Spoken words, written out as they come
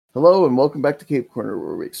Hello and welcome back to Cape Corner,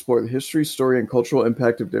 where we explore the history, story, and cultural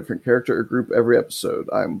impact of different character or group every episode.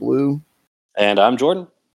 I'm Blue. And I'm Jordan.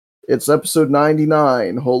 It's episode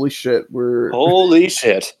 99. Holy shit, Holy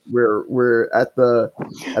shit. We're at the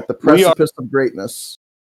precipice of greatness.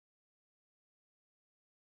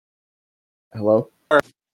 Hello?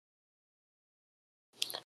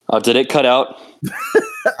 Oh, did it cut out?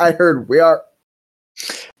 I heard we are.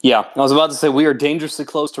 Yeah, I was about to say we are dangerously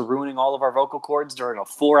close to ruining all of our vocal cords during a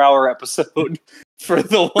 4-hour episode for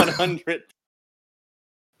the 100th.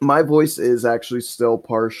 My voice is actually still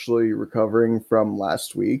partially recovering from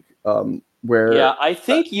last week. Yeah, I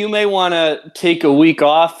think you may want to take a week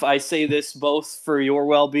off. I say this both for your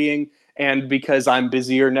well-being and because I'm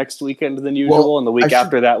busier next weekend than usual, and the week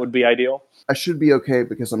after that would be ideal. I should be okay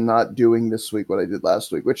because I'm not doing this week what I did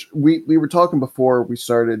last week, which we were talking before we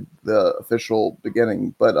started the official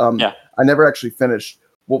beginning, but I never actually finished.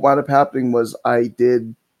 What wound up happening was I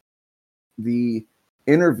did the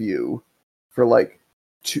interview for like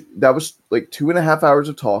 2.5 hours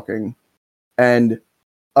of talking, and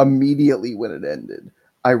immediately when it ended,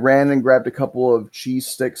 I ran and grabbed a couple of cheese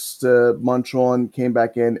sticks to munch on, came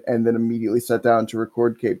back in, and then immediately sat down to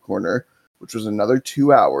record Cape Corner, which was another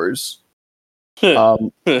 2 hours.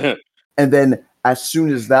 And then as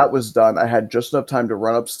soon as that was done, I had just enough time to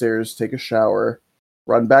run upstairs, take a shower,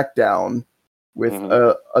 run back down with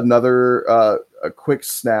a quick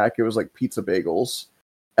snack. It was like pizza bagels.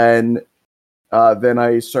 And then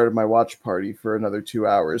I started my watch party for another 2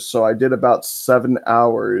 hours. So I did about 7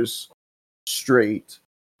 hours straight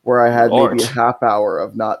where I had maybe a half hour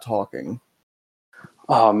of not talking.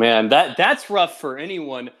 Oh man, that's rough for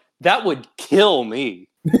anyone. That would kill me.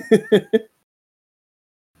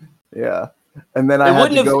 Yeah. And then it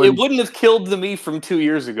wouldn't have killed me from 2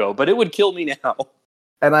 years ago, but it would kill me now.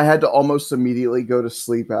 And I had to almost immediately go to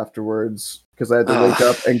sleep afterwards because I had to wake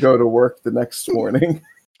up and go to work the next morning.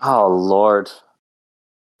 Oh Lord.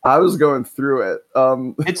 I was going through it.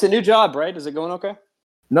 It's a new job, right? Is it going okay?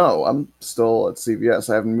 No, I'm still at CVS.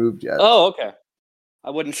 I haven't moved yet. Oh, okay.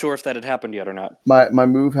 I wasn't sure if that had happened yet or not. My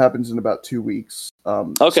move happens in about 2 weeks.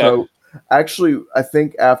 Okay. So actually, I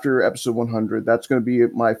think after episode 100, that's going to be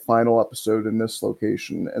my final episode in this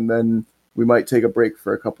location, and then we might take a break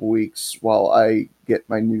for a couple weeks while I get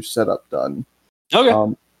my new setup done.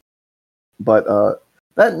 Okay. But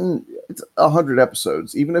it's 100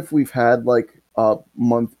 episodes. Even if we've had like a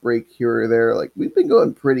month break here or there, like we've been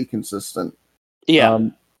going pretty consistent. Yeah,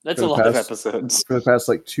 that's a lot of episodes for the past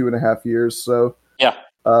like 2.5 years. So yeah,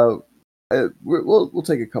 we'll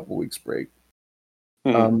take a couple weeks break.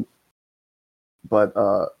 Mm-hmm. But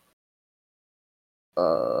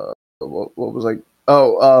what was like?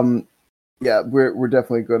 Yeah, we're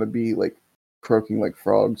definitely going to be like croaking like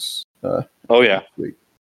frogs. Oh yeah.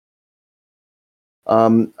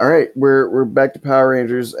 All right, we're back to Power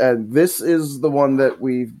Rangers, and this is the one that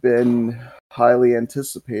we've been highly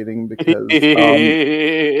anticipating because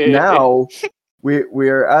now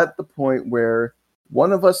we're at the point where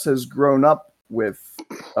one of us has grown up with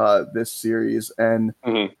this series and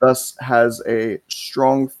thus has a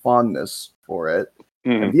strong fondness for it,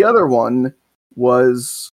 and the other one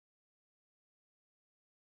was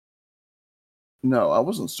I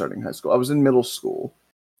wasn't starting high school. I was in middle school.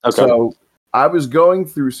 Okay. So I was going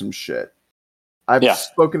through some shit. I've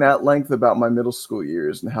spoken at length about my middle school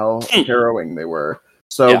years and how harrowing they were.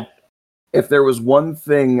 So if there was one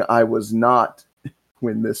thing I was not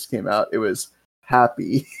when this came out, it was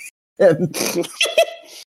happy.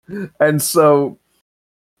 And so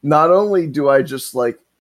not only do I just like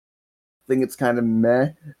think it's kind of meh,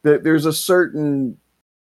 there's a certain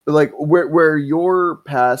like where your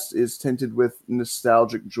past is tinted with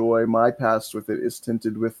nostalgic joy, my past with it is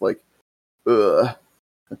tinted with like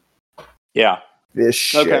this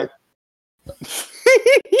shit.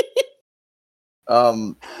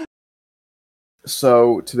 Okay.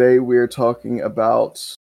 So today we're talking about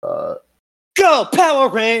Go Power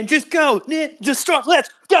Rangers, go Ninja Storm, let's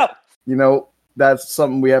go. You know, that's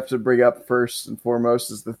something we have to bring up first and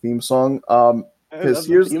foremost is the theme song. Because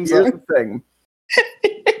here's the thing.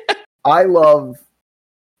 I love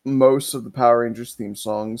most of the Power Rangers theme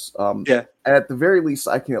songs. And at the very least,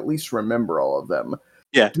 I can at least remember all of them.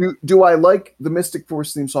 Yeah. Do I like the Mystic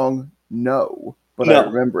Force theme song? No, but I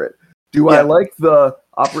remember it. Do I like the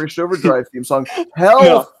Operation Overdrive theme song?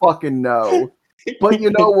 Hell fucking no. But you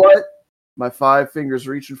know what? My 5 fingers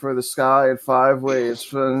reaching for the sky in 5 ways.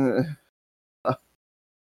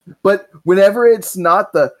 But whenever it's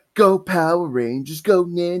not the Go Power Rangers, Go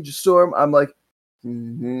Ninja Storm, I'm like, brave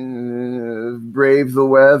the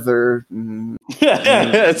weather.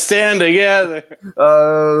 Stand together.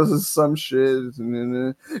 Some shit.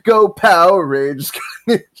 Go Power Rangers.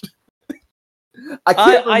 I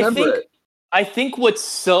can't remember it. I think what's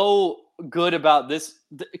so good about this,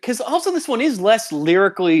 because also this one is less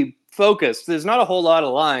lyrically focused. There's not a whole lot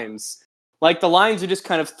of lines. Like the lines are just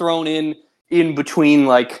kind of thrown in between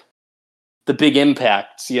like the big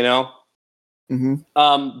impacts, you know.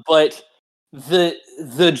 Mm-hmm. But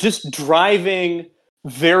the just driving,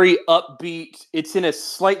 very upbeat. It's in a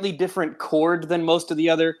slightly different chord than most of the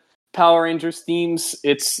other Power Rangers themes.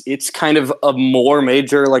 It's kind of a more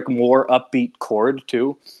major, like more upbeat chord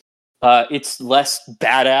too. It's less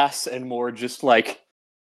badass and more just like,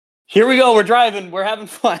 here we go, we're driving, we're having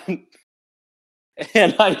fun.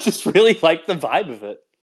 And I just really like the vibe of it.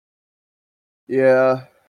 Yeah.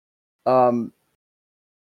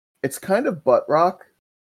 It's kind of butt rock.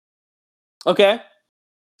 Okay.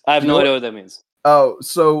 I have no idea what that means. Oh,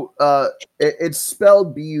 so it's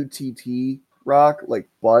spelled B-U-T-T rock, like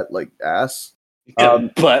butt, like ass.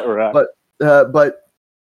 Butt rock. But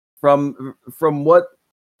from what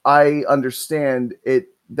I understand,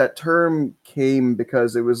 that term came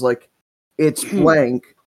because it was like it's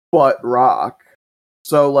blank butt rock.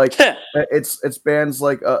 So like it's bands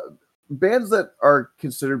like bands that are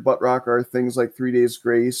considered butt rock are things like 3 Days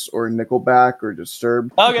Grace or Nickelback or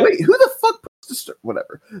Disturbed. Okay. Wait, who the fuck puts Disturbed?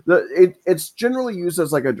 Whatever. It's generally used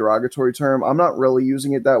as like a derogatory term. I'm not really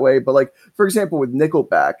using it that way, but like for example with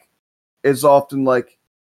Nickelback, it's often like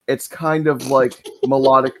it's kind of like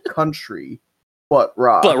melodic country, butt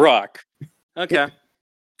rock. Butt rock. Okay.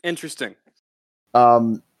 Interesting.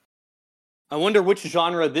 I wonder which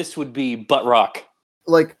genre this would be, butt rock.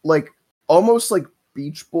 Like almost like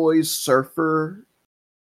Beach Boys surfer.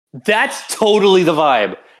 That's totally the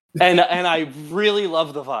vibe. And I really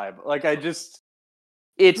love the vibe. Like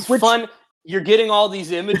it's fun. You're getting all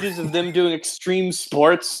these images of them doing extreme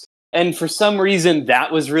sports, and for some reason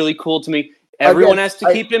that was really cool to me. Everyone has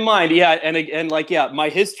to keep in mind, my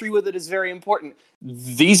history with it is very important.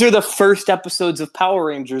 These are the first episodes of Power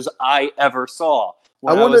Rangers I ever saw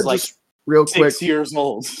when I was like real 6 years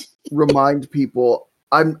old. Remind people,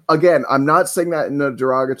 I'm not saying that in a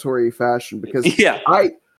derogatory fashion because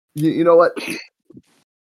you know what?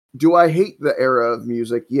 Do I hate the era of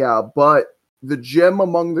music? Yeah, but the gem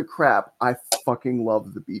among the crap, I fucking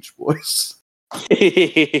love the Beach Boys.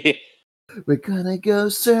 We're gonna go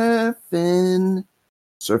surfing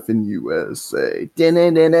USA.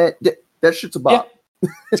 That shit's a bop. Yeah,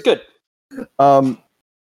 it's good.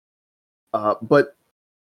 But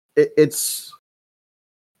it's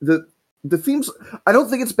the themes. I don't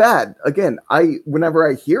think it's bad. Again, whenever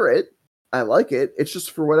I hear it, I like it. It's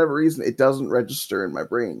just for whatever reason it doesn't register in my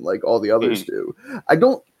brain like all the others do. I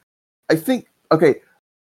think okay.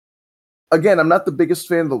 Again, I'm not the biggest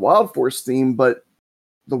fan of the Wild Force theme, but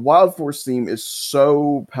the Wild Force theme is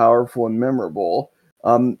so powerful and memorable.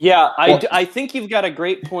 I think you've got a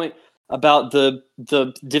great point about the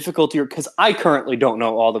difficulty, because I currently don't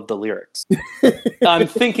know all of the lyrics. I'm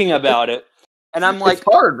thinking about it, and I'm like, it's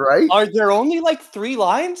hard, right? Are there only like 3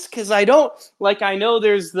 lines? Because I don't like. I know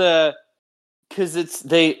there's because it's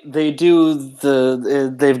they've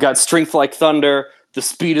got strength like thunder, the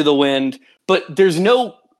speed of the wind, but there's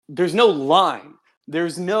no line.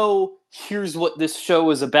 There's no here's what this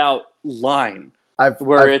show is about line.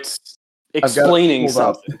 It's explaining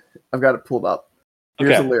something. I've got it pulled up.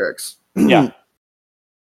 Here's the lyrics. Yeah.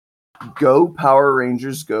 Go Power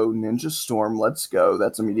Rangers, go Ninja Storm, let's go.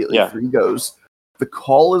 That's immediately 3 goes. The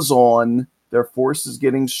call is on. Their force is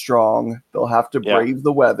getting strong. They'll have to brave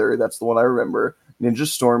the weather. That's the one I remember. Ninja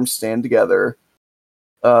Storm, stand together.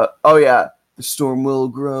 The storm will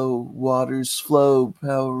grow. Waters flow.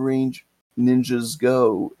 Power Ranger ninjas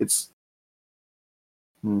go. It's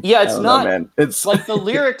not, man. It's like the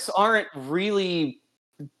lyrics aren't really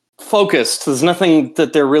focused. There's nothing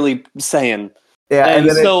that they're really saying. Yeah,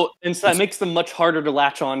 and so that makes them much harder to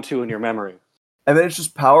latch onto in your memory. And then it's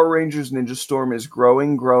just Power Rangers Ninja Storm is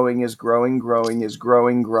growing, is growing, is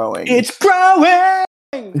growing. It's growing!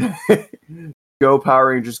 Go Power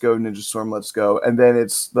Rangers, go Ninja Storm, let's go. And then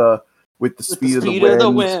it's with the speed of the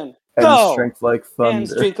wind. And go! Strength like thunder. And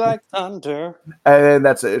strength like thunder. And then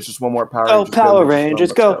that's it. It's just one more Power Rangers. Go Power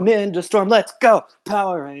Rangers, go Ninja Storm, let's go.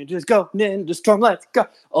 Power Rangers, go Ninja Storm, let's go.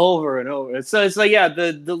 Over and over. So it's like,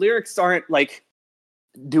 the lyrics aren't like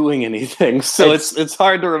doing anything, so it's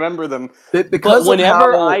hard to remember them. But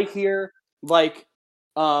whenever I hear like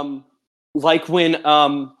when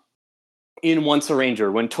in Once a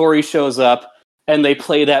Ranger, when Tori shows up and they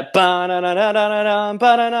play that. I'm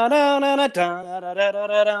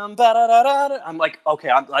like, okay,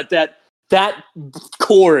 I'm like that. That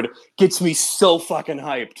chord gets me so fucking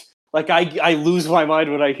hyped. Like I lose my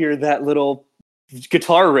mind when I hear that little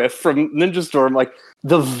guitar riff from Ninja Storm. Like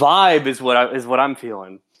the vibe is what I'm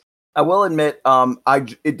feeling. I will admit,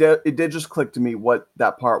 it did just click to me what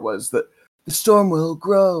that part was. That the storm will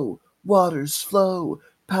grow, waters flow,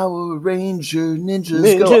 Power Ranger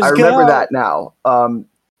ninjas go. I remember that now. And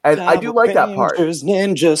Power I do like that part.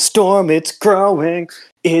 Ninja Storm, it's growing,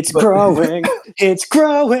 it's growing, it's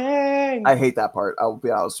growing. I hate that part. I'll be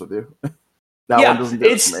honest with you. That one doesn't do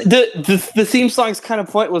it for me. The theme song's kind of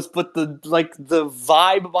pointless, but the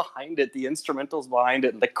vibe behind it, the instrumentals behind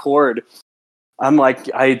it, and the chord. I'm like,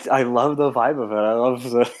 I love the vibe of it.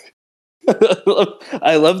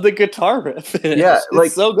 I love the guitar riff.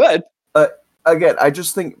 It's so good. Again, I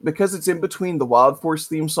just think because it's in between the Wild Force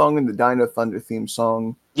theme song and the Dino Thunder theme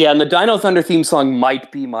song. Yeah, and the Dino Thunder theme song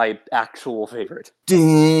might be my actual favorite.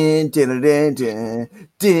 Yeah, that's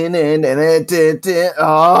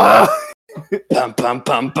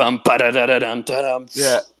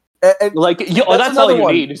all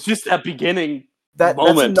you need. It's just that beginning. That's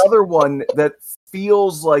another one that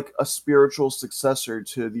feels like a spiritual successor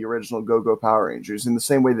to the original Go-Go Power Rangers in the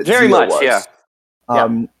same way that very Zeo much was.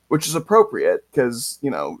 Yeah. Which is appropriate because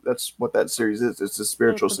that's what that series is. It's a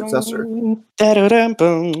spiritual successor. Yeah, that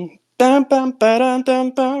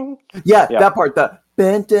part. The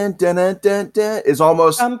dun dun dun dun dun is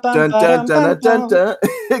almost dun dun dun dun dun.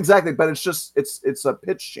 Exactly, but it's a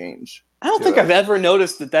pitch change. I don't think I've ever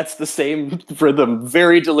noticed that that's the same rhythm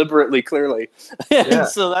very deliberately, clearly. Yeah.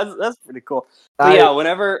 So that's pretty cool. But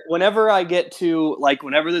whenever I get to, like,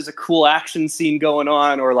 whenever there's a cool action scene going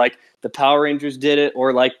on, or like the Power Rangers did it,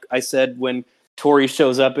 or like I said, when Tori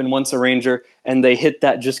shows up in Once a Ranger and they hit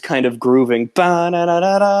that just kind of grooving. And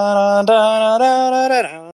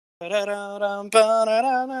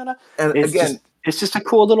again, it's just a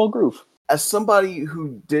cool little groove. As somebody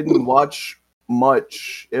who didn't watch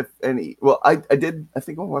much, if any, well, I did. I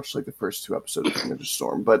think I watched like the first 2 episodes of Ninja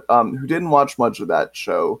Storm, but who didn't watch much of that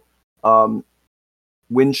show.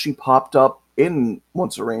 When she popped up in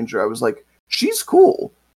Once a Ranger, I was like, she's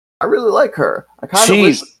cool. I really like her. I kind of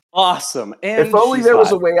wish awesome. And if only there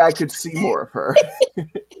was a way I could see more of her.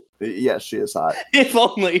 Yes, she is hot. If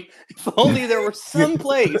only there were some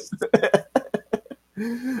place.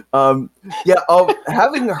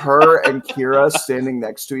 Having her and Kira standing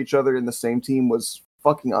next to each other in the same team was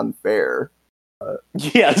fucking unfair.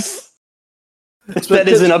 Yes. That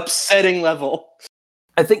is an upsetting level.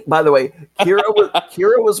 I think, by the way,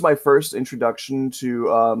 Kira was my first introduction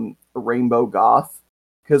to Rainbow Goth.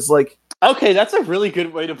 Because, like... Okay, that's a really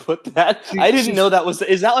good way to put that. I didn't know that was...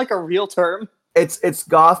 Is that like a real term? It's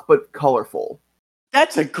goth, but colorful.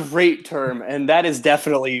 That's a great term, and that is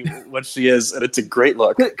definitely what she is, and it's a great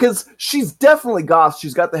look. Because she's definitely goth.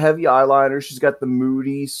 She's got the heavy eyeliner. She's got the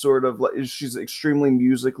moody sort of... She's extremely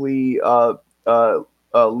musically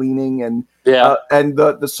leaning, and and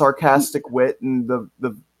the sarcastic wit, and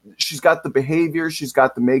the she's got the behavior. She's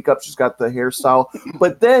got the makeup. She's got the hairstyle.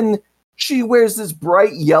 But then she wears this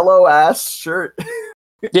bright yellow ass shirt.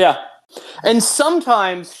 Yeah. And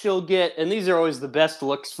sometimes she'll get, and these are always the best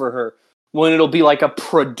looks for her, when it'll be like a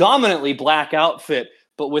predominantly black outfit,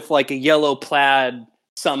 but with like a yellow plaid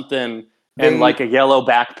something and like a yellow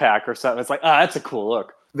backpack or something. It's like, that's a cool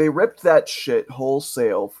look. They ripped that shit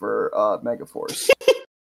wholesale for Megaforce.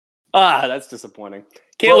 That's disappointing.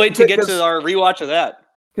 Can't wait to get to our rewatch of that.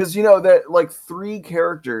 Because, that like 3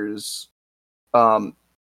 characters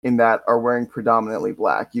in that are wearing predominantly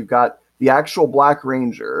black. You've got the actual Black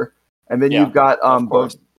Ranger, and then you've got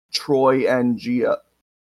both Troy and Gia.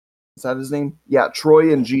 Is that his name? Yeah,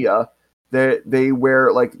 Troy and Gia. They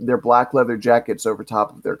wear like their black leather jackets over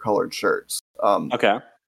top of their colored shirts. Okay.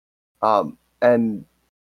 And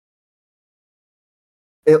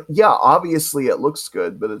obviously it looks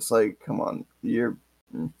good, but it's like, come on, you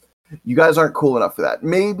guys aren't cool enough for that.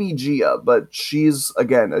 Maybe Gia, but she's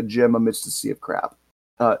again a gem amidst a sea of crap.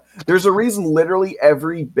 There's a reason literally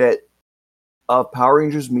every bit of Power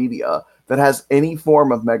Rangers media that has any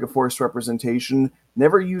form of Megaforce representation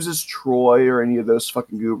never uses Troy or any of those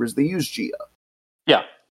fucking goobers. They use Gia. Yeah.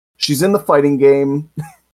 She's in the fighting game.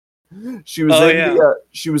 She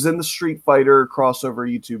was in the Street Fighter crossover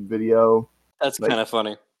YouTube video. That's kind of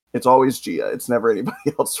funny. It's always Gia. It's never anybody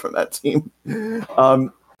else from that team.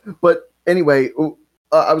 But anyway,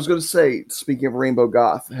 I was going to say, speaking of Rainbow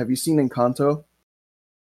Goth, have you seen Encanto?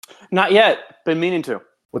 Not yet. Been meaning to.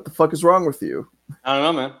 What the fuck is wrong with you? I don't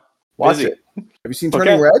know, man. Watch it. Have you seen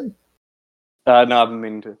Turning Red? No, I've been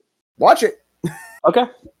meaning to. Watch it. Okay.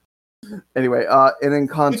 Anyway, in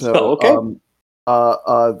Encanto, Okay.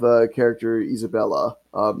 the character Isabella,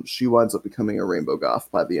 she winds up becoming a rainbow goth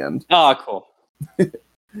by the end. Ah, cool.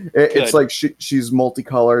 It's like she's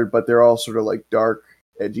multicolored, but they're all sort of like dark,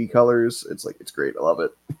 edgy colors. It's great. I love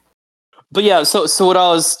it. But yeah, so what I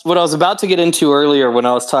was about to get into earlier when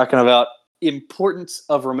I was talking about importance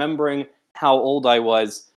of remembering how old I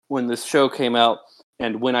was when this show came out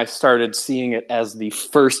and when I started seeing it as the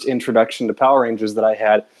first introduction to Power Rangers that I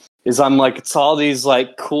had is I'm like, it's all these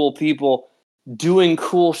like cool people doing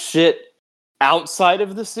cool shit outside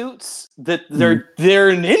of the suits that they're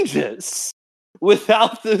ninjas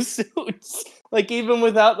without the suits. Like even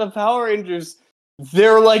without the Power Rangers,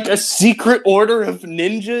 they're like a secret order of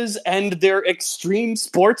ninjas and they're extreme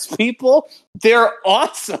sports people. They're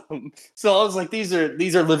awesome. So I was like, these are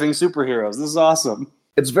living superheroes. This is awesome.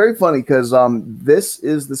 It's very funny because this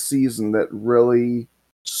is the season that really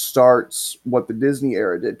starts what the Disney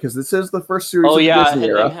era did, because this is the first series of the Disney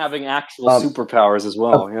era. Them having actual superpowers as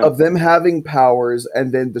well. Of them having powers,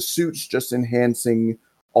 and then the suits just enhancing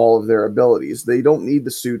all of their abilities. They don't need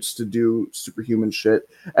the suits to do superhuman shit.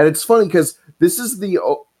 And it's funny because this is the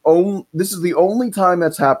only time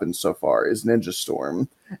that's happened so far is Ninja Storm,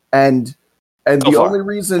 and the only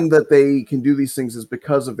reason that they can do these things is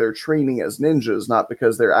because of their training as ninjas, not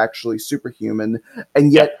because they're actually superhuman.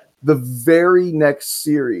 And yet, the very next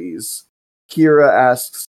series, Kira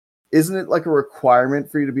asks, "Isn't it like a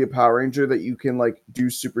requirement for you to be a Power Ranger that you can like do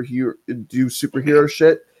superhero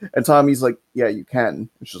shit?" And Tommy's like, "Yeah, you can."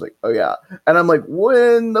 And she's like, "Oh yeah." And I'm like,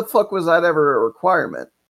 "When the fuck was that ever a requirement?"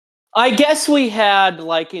 I guess we had,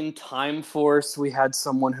 like, in Time Force, we had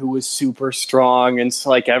someone who was super strong, and so,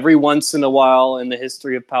 like, every once in a while in the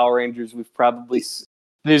history of Power Rangers, we've probably...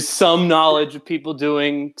 There's some knowledge of people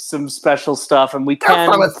doing some special stuff, and we can...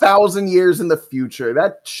 From 1,000 years in the future.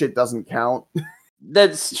 That shit doesn't count.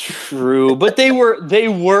 That's true, but they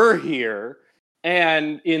were here,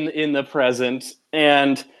 and in the present,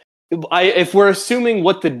 and... if we're assuming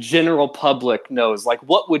what the general public knows, like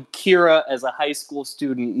what would Kira as a high school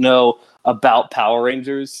student know about Power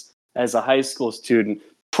Rangers as a high school student?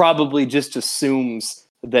 Probably just assumes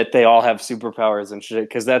that they all have superpowers and shit,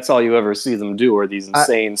 because that's all you ever see them do are these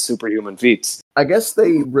insane superhuman feats. I guess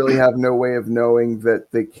they really have no way of knowing that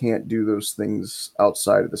they can't do those things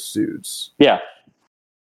outside of the suits. Yeah.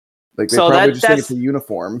 Like they probably just think it's a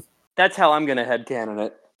uniform. That's how I'm going to headcanon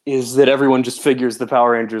it. Is that everyone just figures the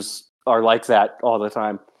Power Rangers are like that all the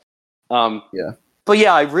time. Yeah. But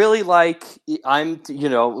yeah, I really like, me and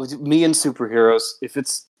superheroes, if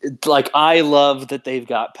it's like, I love that they've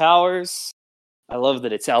got powers. I love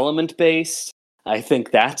that it's element based. I think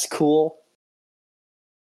that's cool.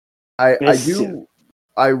 I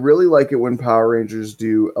really like it when Power Rangers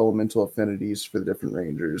do elemental affinities for the different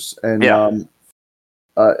Rangers. And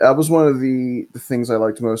that was one of the things I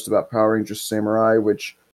liked most about Power Rangers Samurai,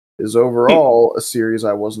 which is overall a series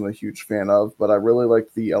I wasn't a huge fan of, but I really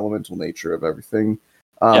liked the elemental nature of everything.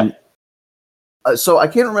 So I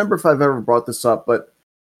can't remember if I've ever brought this up, but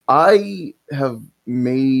I have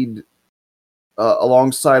made,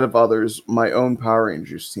 alongside of others, my own Power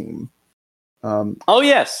Rangers team. Oh,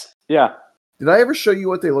 yes. Yeah. Did I ever show you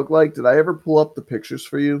what they look like? Did I ever pull up the pictures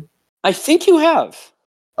for you? I think you have.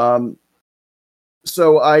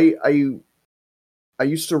 So I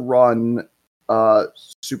used to run Power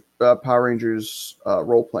Rangers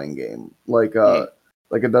role-playing game, like a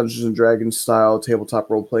Dungeons and Dragons style tabletop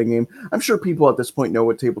role-playing game. I'm sure people at this point know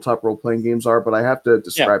what tabletop role-playing games are, but I have to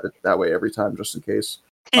describe it that way every time just in case.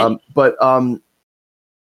 I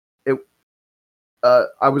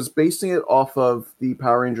was basing it off of the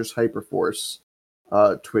Power Rangers Hyperforce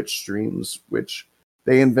Twitch streams, which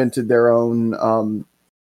they invented their own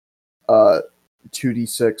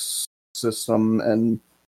 2d6 system, and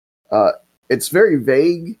it's very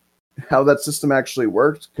vague how that system actually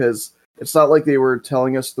worked, because it's not like they were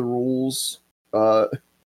telling us the rules,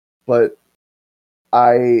 but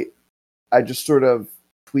I just sort of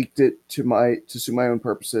tweaked it to suit my own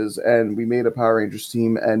purposes, and we made a Power Rangers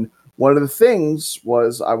team. And one of the things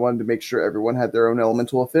was I wanted to make sure everyone had their own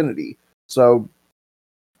elemental affinity. So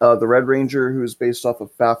the Red Ranger, who is based off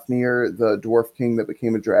of Fafnir, the Dwarf King that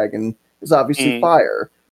became a dragon, is obviously fire.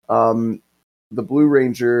 The Blue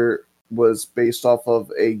Ranger was based off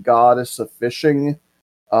of a goddess of fishing,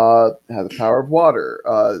 had the power of water.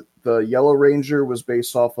 The Yellow Ranger was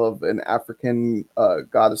based off of an African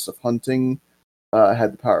goddess of hunting,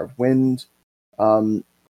 had the power of wind.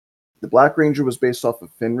 The Black Ranger was based off of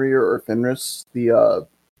Fenrir or Fenris, the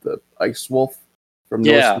ice wolf from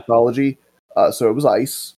Norse mythology. So it was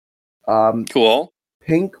ice. Cool.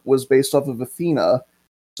 Pink was based off of Athena,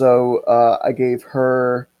 So I gave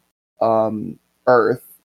her Earth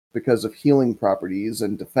because of healing properties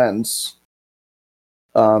and defense.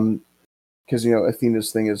 Because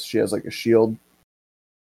Athena's thing is she has like a shield.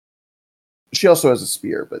 She also has a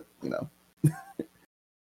spear, but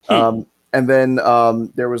and then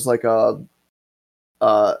there was like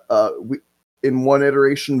in one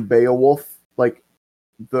iteration, Beowulf, like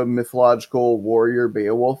the mythological warrior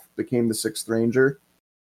Beowulf, became the Sixth Ranger.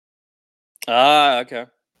 Ah, okay.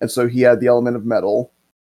 And so he had the element of metal.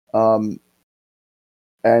 And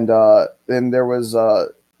then there was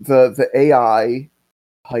the AI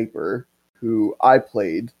Hyper, who I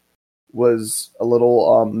played, was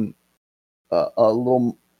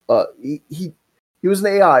he was an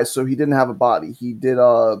AI, so he didn't have a body. He did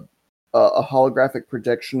a holographic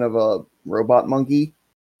projection of a robot monkey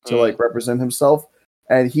to like represent himself,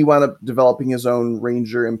 and he wound up developing his own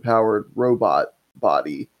Ranger empowered robot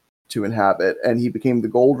body to inhabit, and he became the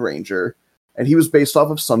Gold Ranger. And he was based off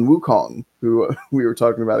of Sun Wukong, who we were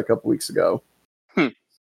talking about a couple weeks ago.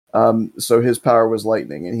 So his power was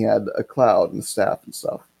lightning, and he had a cloud and staff and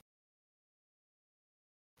stuff.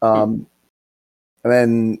 And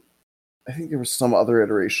then I think there was some other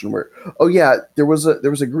iteration where, there was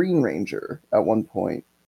a Green Ranger at one point.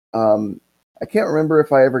 I can't remember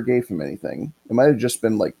if I ever gave him anything. It might have just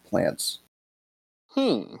been like plants.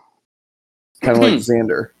 Kind of like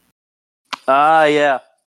Xander. Ah, yeah.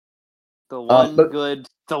 The one good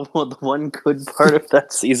part of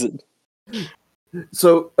that season.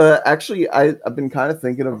 So actually, I've been kind of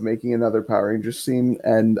thinking of making another Power Rangers scene,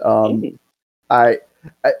 and I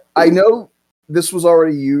know this was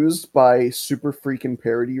already used by Super Freakin'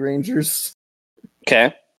 Parody Rangers.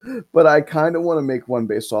 Okay. But I kind of want to make one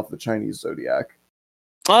based off the Chinese Zodiac.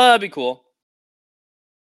 Oh, that'd be cool.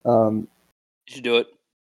 You should do it.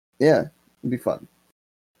 Yeah, it'd be fun.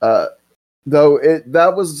 Though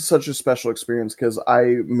that was such a special experience because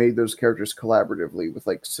I made those characters collaboratively with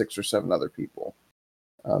like 6 or 7 other people.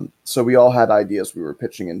 So we all had ideas we were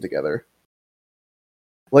pitching in together.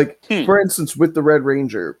 Like, for instance, with the Red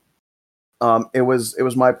Ranger, it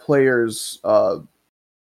was my player's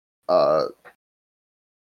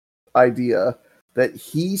idea that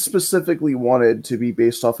he specifically wanted to be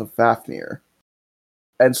based off of Fafnir.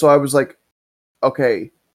 And so I was like, okay,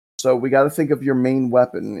 so we got to think of your main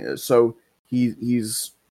weapon. So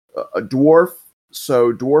he's a dwarf,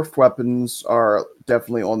 so dwarf weapons are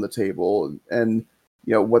definitely on the table, and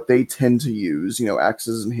what they tend to use,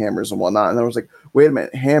 axes and hammers and whatnot. And I was like, wait a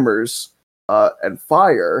minute, hammers and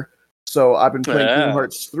fire. So I've been playing Kingdom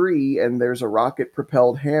Hearts 3, and there's a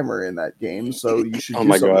rocket-propelled hammer in that game, so you should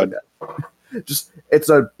do something like that. Just, it's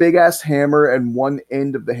a big-ass hammer, and one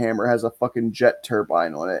end of the hammer has a fucking jet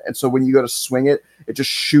turbine on it. And so when you go to swing it, it just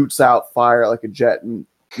shoots out fire like a jet and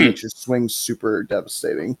makes your swing super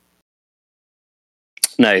devastating.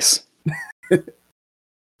 Nice.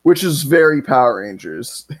 Which is very Power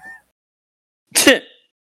Rangers.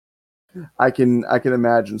 I can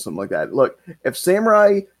imagine something like that. Look, if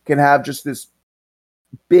Samurai can have just this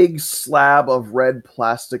big slab of red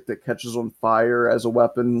plastic that catches on fire as a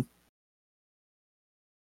weapon.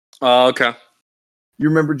 Oh, okay. You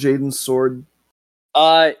remember Jaden's sword?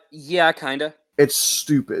 Yeah, kinda. It's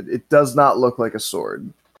stupid. It does not look like a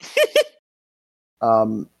sword.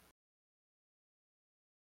 I'm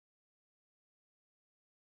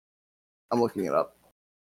looking it up.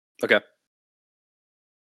 Okay.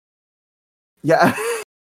 Yeah.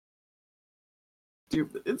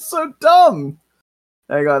 Dude, it's so dumb.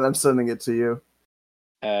 Hang on, I'm sending it to you.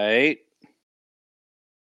 Alright.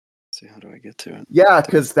 See, how do I get to it? Yeah,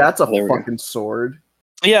 because that's a fucking sword.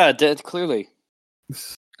 Yeah, clearly.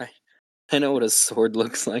 I know what a sword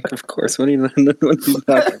looks like, of course. What are you talking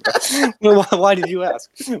about? Why did you ask?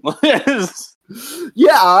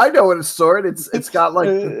 Yeah, I know what a sword. It's got like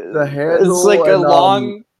the handle. It's like a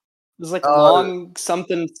long. There's like long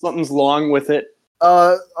something's long with it.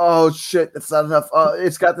 Oh shit, that's not enough.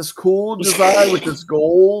 It's got this cool design with this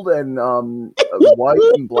gold and white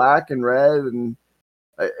and black and red, and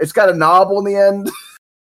it's got a knob on the end.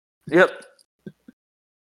 Yep.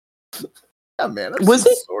 Yeah, man. Was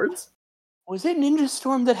it swords? Was it Ninja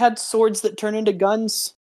Storm that had swords that turn into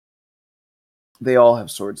guns? They all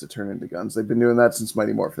have swords that turn into guns. They've been doing that since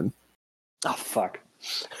Mighty Morphin. Oh fuck.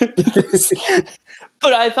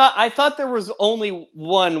 But I thought there was only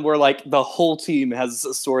one where like the whole team has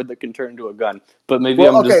a sword that can turn into a gun. But maybe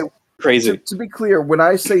I'm just crazy. To be clear, when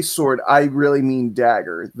I say sword, I really mean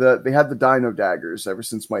dagger. They had the Dino daggers ever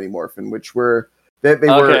since Mighty Morphin, which were they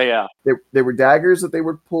were daggers that they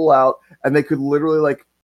would pull out, and they could literally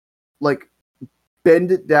like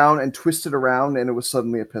bend it down and twist it around, and it was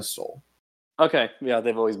suddenly a pistol. Okay, yeah,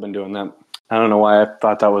 they've always been doing that. I don't know why I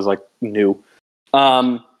thought that was like new.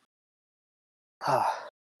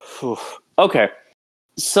 Okay,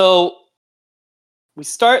 so we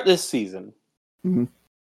start this season, Mhm.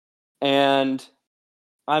 and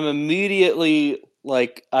I'm immediately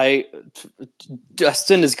like,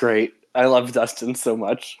 Dustin is great. I love Dustin so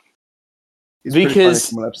much He's pretty funny because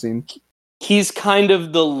from what I've seen. he's kind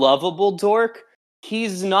of the lovable dork.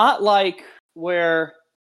 He's not like where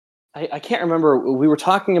I can't remember. We were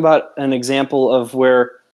talking about an example of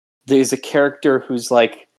where there's a character who's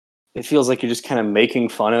like, it feels like you're just kind of making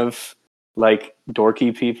fun of like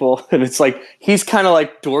dorky people, and it's like he's kind of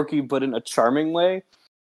like dorky, but in a charming way.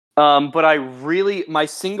 But my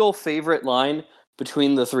single favorite line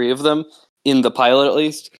between the three of them, in the pilot at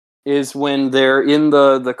least, is when they're in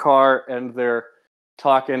the car and they're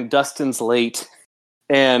talking. Dustin's late,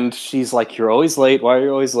 and she's like, "You're always late. Why are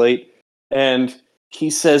you always late?" And he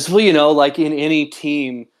says, "Well, like in any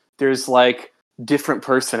team, there's like different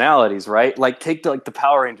personalities, right? Like take the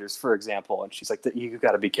Power Rangers for example." And she's like, "You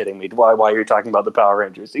got to be kidding me! Why are you talking about the Power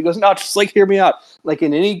Rangers?" He goes, "No, just like hear me out. Like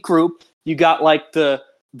in any group, you got like the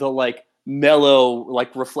like mellow,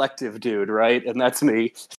 like reflective dude, right? And that's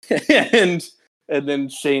me." and and then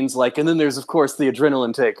Shane's like, "And then there's of course the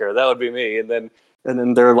adrenaline taker. That would be me." And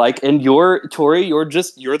then they're like, "And you're Tori. You're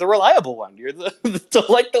the reliable one. You're the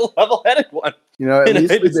the level-headed one." At And least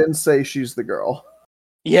they didn't say she's the girl.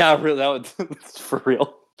 Yeah, really, that's for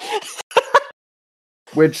real.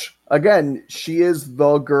 Which, again, she is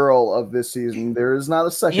the girl of this season. There is not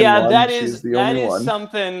a second Yeah, one. She's the only one.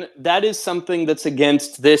 that is something that's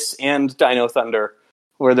against this and Dino Thunder,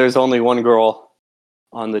 where there's only one girl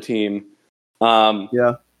on the team.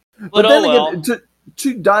 Yeah. But then well. again,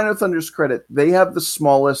 to Dino Thunder's credit, they have the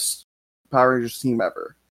smallest Power Rangers team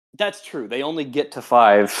ever. That's true. They only get to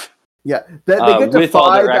 5. Yeah, they get to with all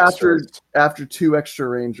 5 their extras. after 2 extra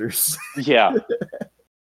Rangers. Yeah.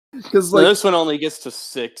 Because this one only gets to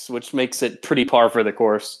 6, which makes it pretty par for the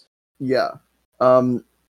course. Yeah.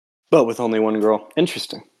 But with only one girl.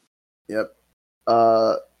 Interesting. Yep.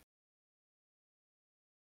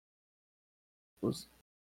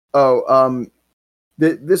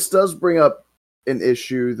 This does bring up an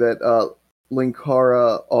issue that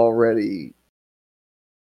Linkara already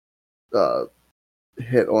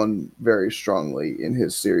hit on very strongly in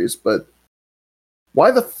his series, but why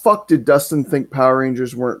the fuck did Dustin think Power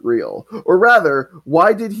Rangers weren't real? Or rather,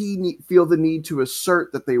 why did he feel the need to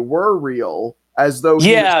assert that they were real, as though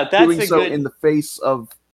he was doing so in the face of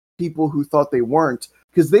people who thought they weren't?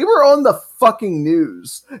 Because they were on the fucking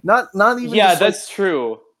news. Not even. Yeah, that's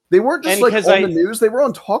true. They weren't just on the news. They were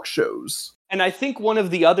on talk shows. And I think one of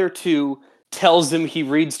the other two tells him he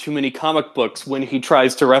reads too many comic books when he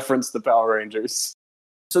tries to reference the Power Rangers.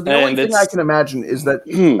 So the only thing I can imagine is that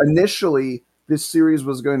initially this series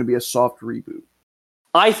was going to be a soft reboot.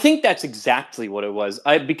 I think that's exactly what it was.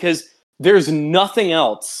 Because there's nothing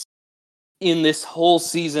else in this whole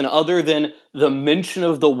season other than the mention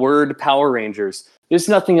of the word Power Rangers. There's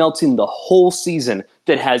nothing else in the whole season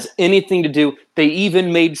that has anything to do. They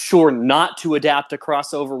even made sure not to adapt a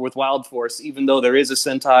crossover with Wild Force, even though there is a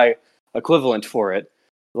Sentai equivalent for it.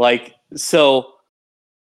 So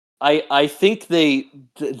I think they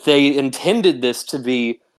intended this to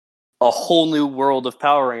be a whole new world of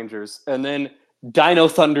Power Rangers, and then Dino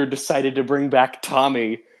Thunder decided to bring back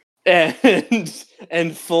Tommy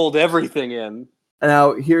and fold everything in.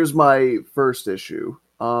 Now, here's my first issue.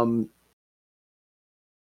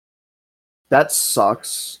 That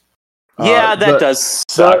sucks. Yeah, that does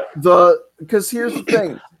suck. Because here's the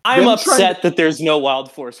thing. I'm upset that there's no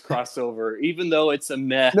Wild Force crossover, even though it's a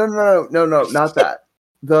meh. No, not that.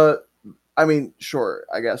 I mean, sure,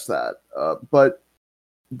 I guess that. But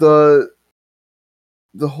the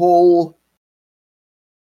whole,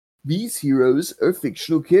 these heroes are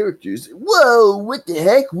fictional characters. Whoa, what the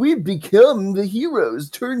heck? We've become the heroes.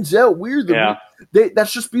 Turns out we're the... Yeah.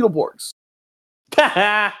 That's just Beetleborgs.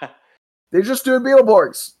 They're just doing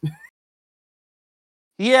Beetleborgs.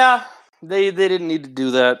 Yeah, they didn't need to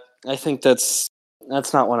do that. I think that's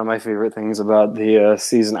not one of my favorite things about the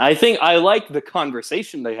season. I think I like the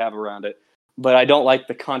conversation they have around it, but I don't like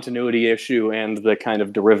the continuity issue and the kind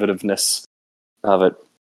of derivativeness of it.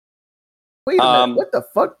 Wait a minute, what the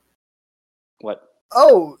fuck? What?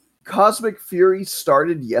 Oh, Cosmic Fury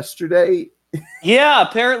started yesterday? Yeah,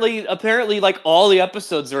 apparently, like all the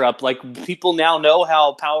episodes are up. Like people now know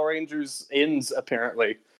how Power Rangers ends.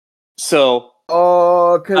 Apparently, so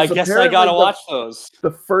I guess I gotta watch those.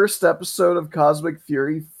 The first episode of Cosmic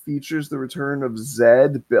Fury features the return of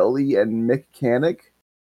Zed, Billy, and Mechanic.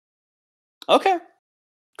 Okay,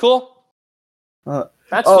 cool.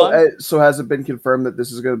 That's fun. So has it been confirmed that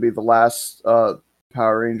this is going to be the last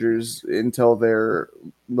Power Rangers until their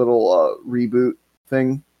little reboot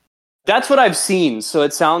thing? That's what I've seen. So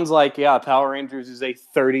it sounds like, yeah, Power Rangers is a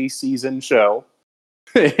 30-season show.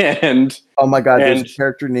 and Oh my god, there's and a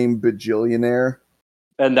character named Bajillionaire.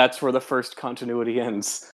 and that's where the first continuity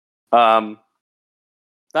ends.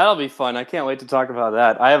 That'll be fun. I can't wait to talk about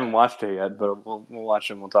that. I haven't watched it yet, but we'll watch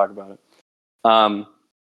it and we'll talk about it.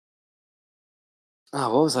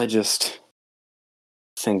 What was I just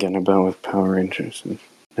thinking about with Power Rangers and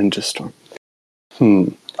Ninja Storm?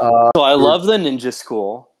 So I love the Ninja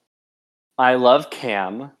School. I love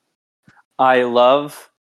Cam. I love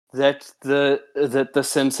that the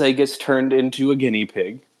sensei gets turned into a guinea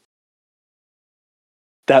pig.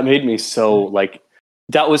 That made me so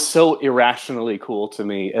that was so irrationally cool to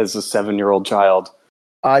me as a 7-year-old child.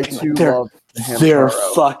 I too love their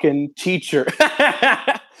fucking teacher.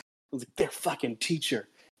 I was like, their fucking teacher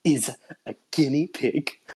is a guinea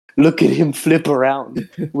pig. Look at him flip around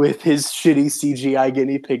with his shitty CGI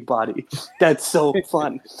guinea pig body. That's so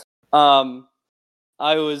fun. I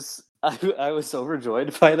was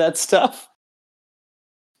overjoyed by that stuff.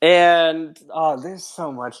 And there's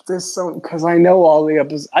so much. Because I know all the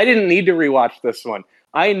episodes. I didn't need to rewatch this one.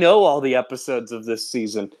 I know all the episodes of this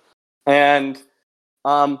season. And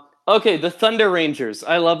okay, the Thunder Rangers.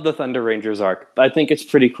 I love the Thunder Rangers arc. I think it's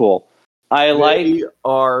pretty cool. They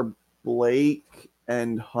are Blake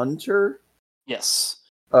and Hunter? Yes.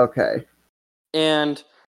 Okay. And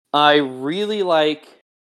I really like.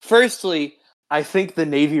 Firstly, I think the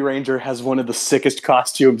Navy Ranger has one of the sickest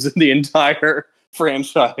costumes in the entire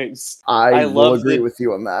franchise. I will agree with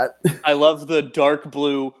you on that. I love the dark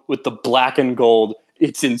blue with the black and gold.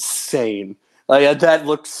 It's insane. That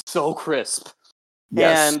looks so crisp.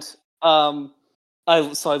 Yes. And I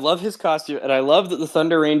love his costume, and I love that the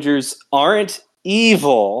Thunder Rangers aren't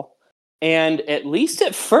evil, and at least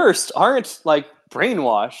at first aren't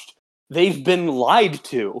brainwashed. They've been lied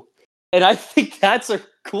to, and I think that's a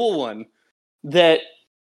cool one. That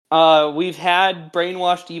we've had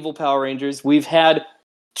brainwashed evil Power Rangers. We've had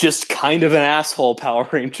just kind of an asshole Power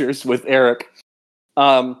Rangers with Eric.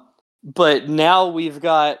 But now we've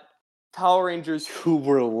got Power Rangers who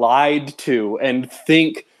were lied to and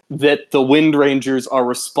think that the Wind Rangers are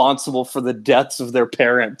responsible for the deaths of their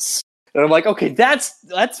parents. And I'm like, okay, that's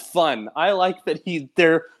fun. I like that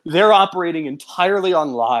they're operating entirely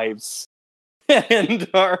on lives and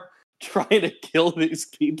are trying to kill these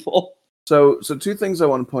people. So two things I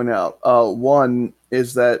want to point out. One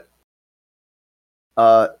is that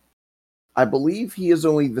I believe he is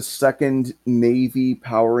only the second Navy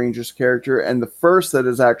Power Rangers character, and the first that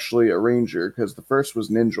is actually a Ranger, because the first was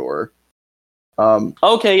Ninjor.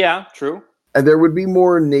 Okay, yeah, true. And there would be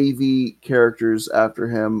more Navy characters after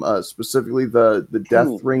him, specifically the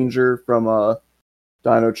Death Ranger from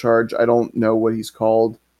Dino Charge. I don't know what he's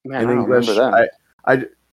called in English.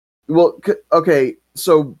 Okay,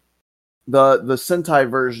 so the Sentai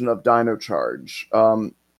version of Dino Charge,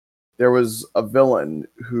 there was a villain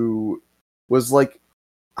who was like,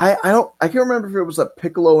 I can't remember if it was a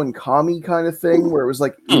Piccolo and Kami kind of thing, where it was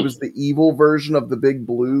like he was the evil version of the big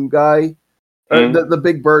blue guy, the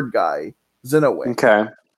big bird guy, Zenowing. Okay.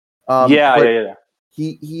 Yeah.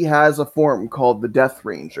 He has a form called the Death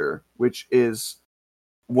Ranger, which is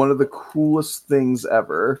one of the coolest things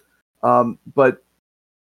ever. But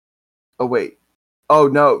oh wait,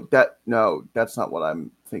 that's not what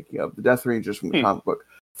I'm thinking of. The Death Ranger's from the comic book.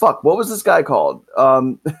 Fuck, what was this guy called?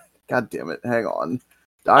 God damn it, hang on.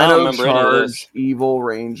 Dino Charge, Evil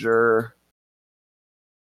Ranger.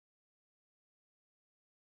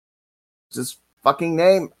 What's his fucking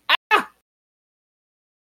name? Ah!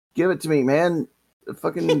 Give it to me, man.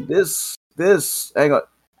 Fucking this. Hang on.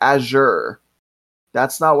 Azure.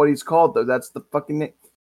 That's not what he's called, though. That's the fucking name.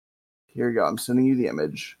 Here you go. I'm sending you the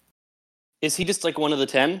image. Is he just like one of the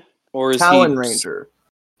 10? Or is Talon Ranger.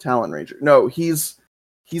 No, he's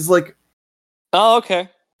like... Oh, okay.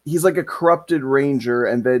 He's like a corrupted ranger,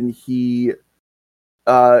 and then he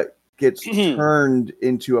gets turned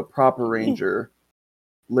into a proper ranger.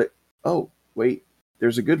 Oh, wait.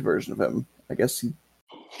 There's a good version of him. I guess he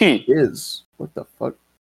is. What the fuck?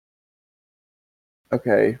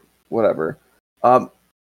 Okay, whatever.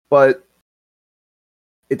 But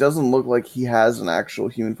it doesn't look like he has an actual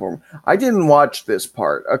human form. I didn't watch this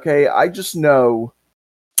part, okay? I just know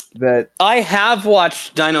that... I have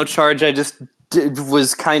watched Dino Charge, I just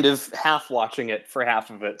was kind of half watching it for half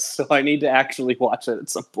of it, so I need to actually watch it at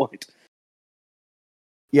some point.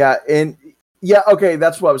 Yeah, okay,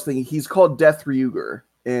 that's what I was thinking. He's called Death Ryuger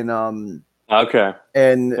in okay.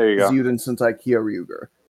 And there you go. Zyuden Sentai Kyo Ryuger.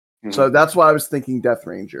 So that's why I was thinking Death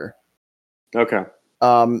Ranger. Okay.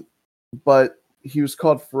 But he was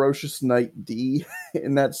called Ferocious Knight D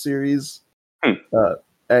in that series.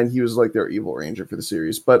 And he was like their evil ranger for the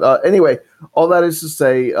series. But anyway, all that is to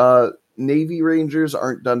say, Navy Rangers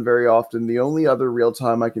aren't done very often. The only other real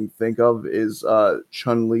time I can think of is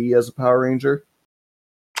Chun-Li as a Power Ranger.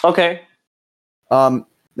 Okay. Now,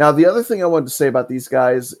 the other thing I wanted to say about these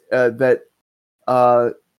guys that,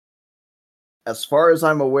 as far as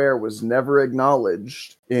I'm aware, was never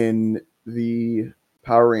acknowledged in the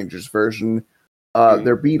Power Rangers version,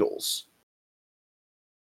 they're beetles.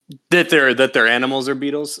 That their animals are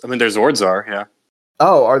beetles? I mean, their Zords are, yeah.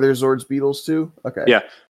 Oh, are there Zords beetles too? Okay. Yeah.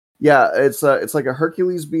 Yeah, it's like a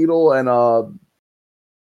Hercules beetle and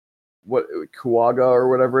what Kuaga or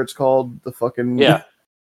whatever it's called. The fucking yeah.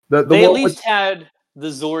 They at least had the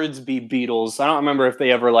Zords be beetles. I don't remember if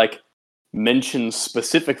they ever mentioned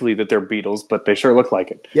specifically that they're beetles, but they sure look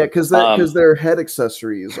like it. Yeah, because their head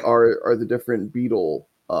accessories are the different beetle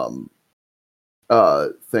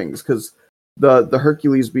things. Because the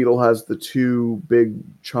Hercules beetle has the two big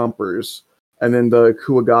chompers, and then the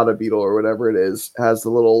Kuwagata beetle or whatever it is has the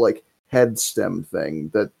little head stem thing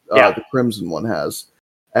that the Crimson one has.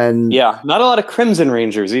 And yeah, not a lot of Crimson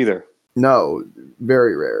Rangers either. No,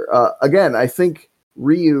 very rare. Again, I think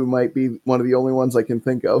Ryu might be one of the only ones I can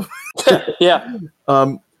think of. Yeah.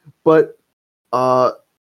 But I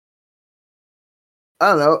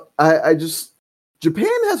don't know. I just Japan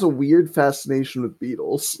has a weird fascination with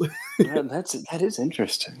beetles. That is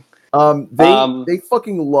interesting. They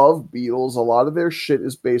fucking love beetles. A lot of their shit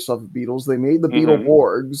is based off of beetles. They made the Beetle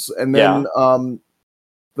Borgs, and then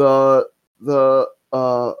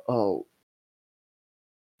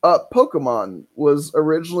Pokemon was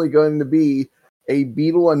originally going to be a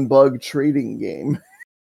beetle and bug trading game.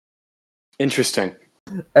 Interesting.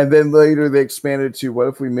 And then later they expanded to, what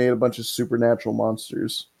if we made a bunch of supernatural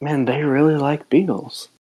monsters? Man, they really like beetles.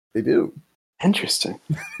 They do. Interesting.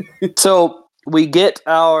 So we get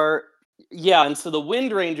our... Yeah, and so the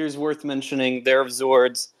Wind Rangers, worth mentioning, their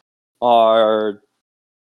Zords are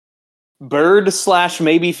bird /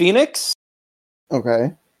 maybe phoenix.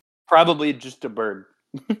 Okay. Probably just a bird.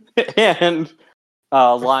 And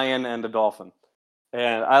a lion and a dolphin.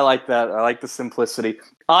 And I like that. I like the simplicity.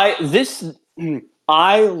 I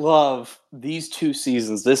love these two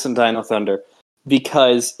seasons, this and Dino Thunder,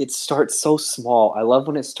 because it starts so small. I love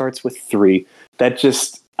when it starts with 3. That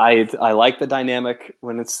just I like the dynamic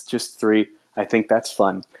when it's just 3. I think that's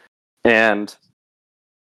fun. And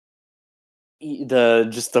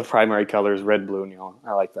the primary colors, red, blue, and yellow.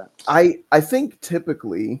 I like that. I think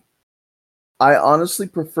typically I honestly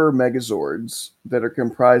prefer Megazords that are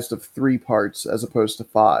comprised of 3 parts as opposed to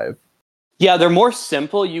 5. Yeah, they're more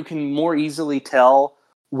simple. You can more easily tell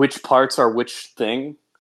which parts are which thing.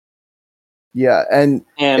 Yeah, and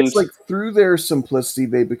it's through their simplicity,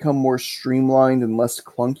 they become more streamlined and less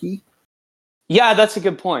clunky. Yeah, that's a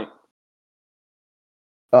good point.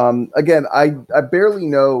 Again, I barely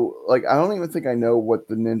know, I don't even think I know what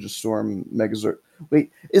the Ninja Storm Megazord...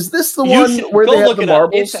 Wait, is this the one where they have the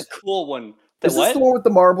marbles? It's a cool one. Is this the one with the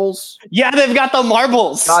marbles? Yeah, they've got the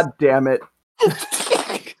marbles! God damn it.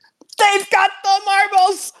 They've got the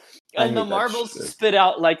marbles! And the marbles spit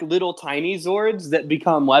out little tiny Zords that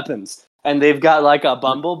become weapons. And they've got a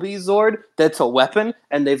Bumblebee Zord that's a weapon,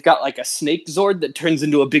 and they've got a Snake Zord that turns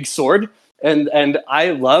into a big sword. And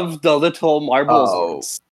I love the little marble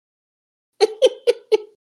Zords.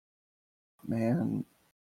 Man,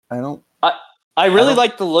 I don't... I really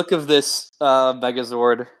like the look of this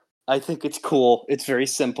Megazord. I think it's cool. It's very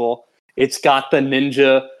simple. It's got the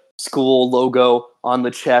ninja school logo on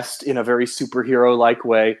the chest in a very superhero-like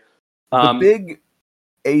way. The big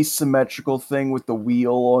asymmetrical thing with the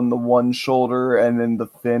wheel on the one shoulder and then the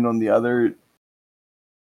fin on the other.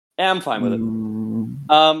 I'm fine with it.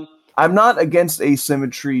 I'm not against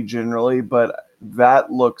asymmetry generally, but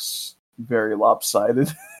that looks very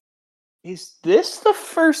lopsided. Is this the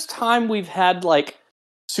first time we've had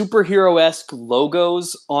superhero-esque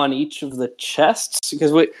logos on each of the chests?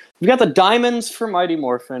 Because we've got the diamonds for Mighty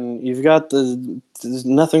Morphin. You've got there's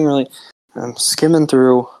nothing really. I'm skimming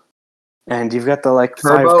through, and you've got the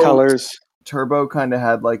Turbo, 5 colors. Turbo kind of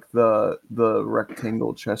had the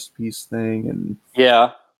rectangle chest piece thing, and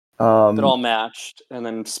yeah, that all matched. And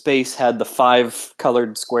then Space had the 5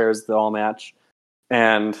 colored squares that all match,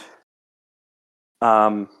 and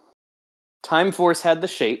Time Force had the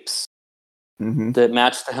shapes that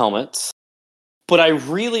matched the helmets. But I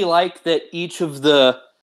really like that each of the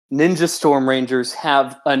Ninja Storm Rangers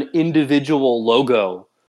have an individual logo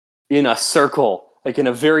in a circle, in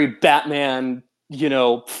a very Batman,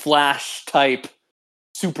 Flash type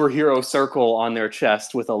superhero circle on their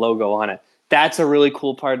chest with a logo on it. That's a really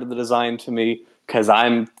cool part of the design to me because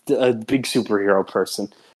I'm a big superhero person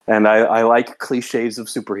and I like cliches of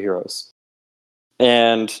superheroes.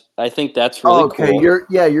 And I think that's really cool.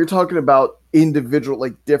 You're talking about individual,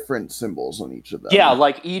 like different symbols on each of them. Yeah,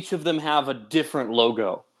 like each of them have a different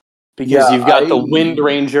logo because you've got the Wind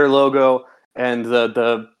Ranger logo and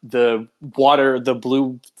the water, the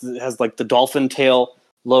blue has like the dolphin tail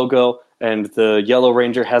logo, and the Yellow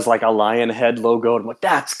Ranger has like a lion head logo. And I'm like,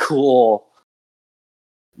 that's cool.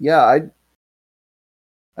 Yeah, I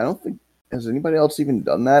don't think has anybody else even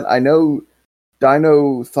done that. I know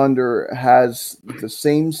Dino Thunder has the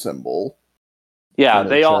same symbol. Yeah,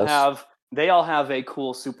 they all have a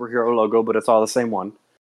cool superhero logo, but it's all the same one.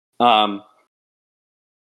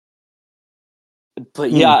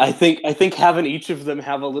 But yeah, I think having each of them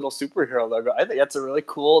have a little superhero logo, I think that's a really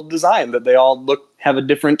cool design that they all have a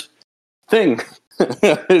different thing.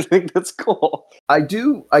 I think that's cool. I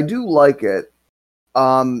do like it.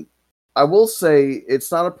 I will say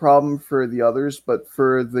it's not a problem for the others, but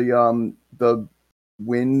for the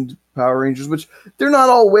Wind Power Rangers, which they're not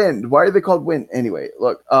all wind. Why are they called wind? Anyway,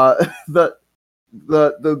 look, the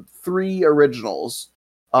 3 originals.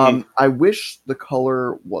 I wish the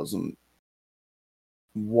color wasn't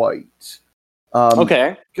white.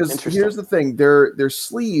 Okay. Because here's the thing, their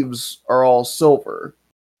sleeves are all silver.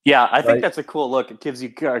 Yeah, I think that's a cool look. It gives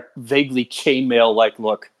you a vaguely chainmail-like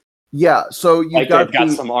look. Yeah, so you've got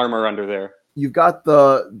some armor under there. You've got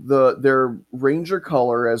their Ranger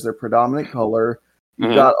color as their predominant color.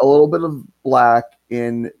 You've got a little bit of black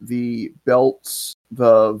in the belts,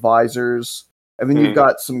 the visors, and then you've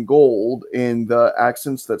got some gold in the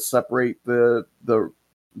accents that separate the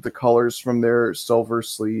colors from their silver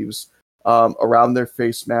sleeves, around their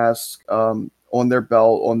face mask, on their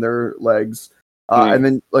belt, on their legs. And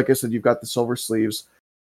then, like I said, you've got the silver sleeves.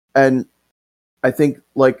 And I think,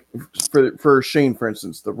 like, for Shane, for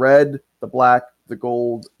instance, the red, the black, the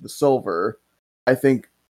gold, the silver, I think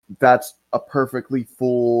that's a perfectly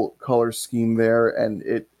full color scheme there, and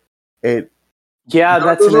that's an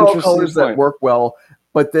all interesting colors point. that work well.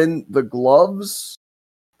 But then the gloves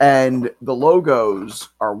and the logos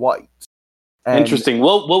are white. And interesting.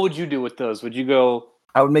 What would you do with those? Would you go?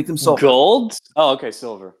 I would make them silver. Gold? Oh, okay,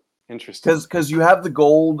 silver. Interesting. Because you have the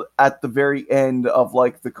gold at the very end of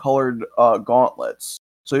like the colored gauntlets.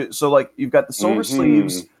 So like you've got the silver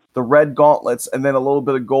sleeves, the red gauntlets, and then a little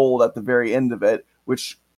bit of gold at the very end of it,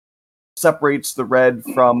 which separates the red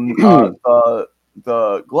from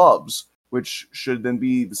the gloves, which should then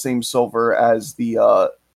be the same silver as the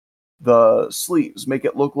sleeves. Make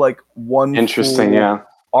it look like one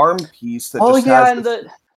arm piece that has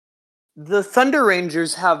the Thunder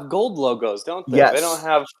Rangers have gold logos, don't they? Yes.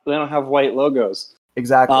 They don't have white logos.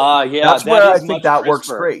 Exactly. That's where I think that works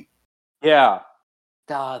great. Yeah.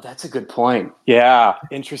 That's a good point. Yeah,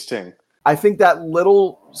 interesting. I think that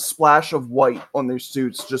little splash of white on their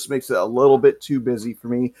suits just makes it a little bit too busy for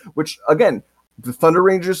me, which, again, the Thunder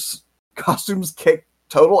Rangers costumes kick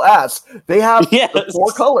total ass. They have the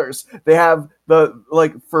 4 colors. They have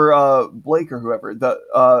for Blake or whoever,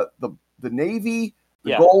 the navy,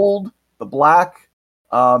 the gold, the black,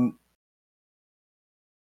 and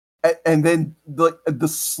then the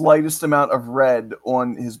slightest amount of red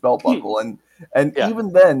on his belt buckle, and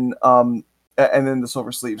even then, and then the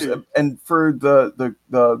silver sleeves. And for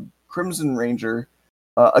the Crimson Ranger,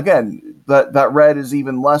 again, that red is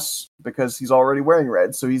even less because he's already wearing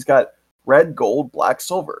red, so he's got red, gold, black,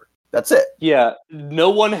 silver. That's it. Yeah,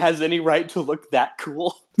 no one has any right to look that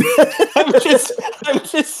cool. I'm just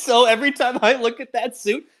so every time I look at that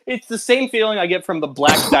suit, it's the same feeling I get from the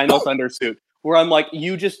black Dino Thunder suit, where I'm like,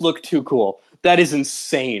 you just look too cool. That is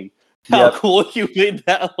insane. How cool you made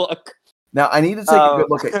that look. Now, I need to take a good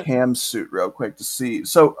look at Cam's suit real quick to see.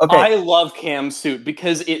 So, okay. I love Cam's suit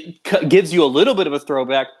because it gives you a little bit of a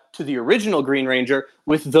throwback to the original Green Ranger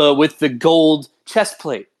with the gold chest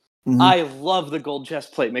plate. I love the gold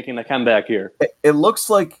chest plate making a comeback here. It looks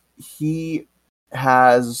like he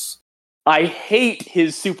has... I hate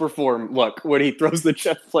his super form look when he throws the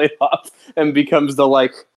chest plate off and becomes the,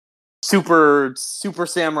 like, super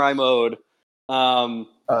samurai mode.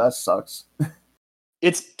 That sucks.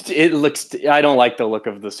 It looks... I don't like the look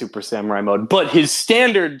of the super samurai mode, but his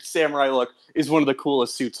standard samurai look is one of the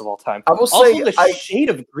coolest suits of all time. I will say... Also, the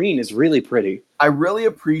shade of green is really pretty. I really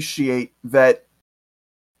appreciate that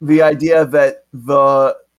the idea that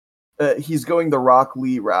he's going the Rock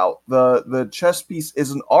Lee route. The chest piece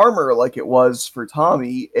isn't armor like it was for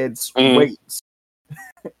Tommy. It's weights.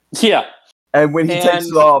 Yeah. And when he takes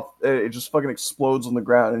it off, it just fucking explodes on the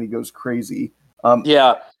ground and he goes crazy.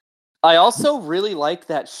 Yeah. I also really like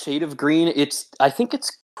that shade of green. I think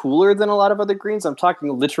it's cooler than a lot of other greens. I'm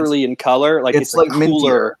talking literally in color. Like it's like a cooler.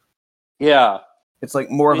 mintier. Yeah. It's like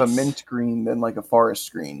more of a mint green than like a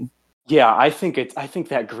forest green. Yeah, I think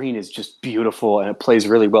that green is just beautiful and it plays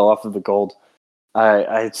really well off of the gold.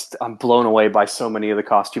 I'm blown away by so many of the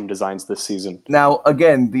costume designs this season. Now,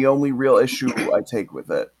 again, the only real issue I take with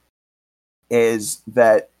it is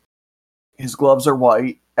that his gloves are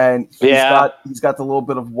white, and he's got the little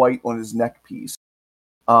bit of white on his neck piece.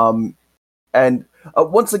 And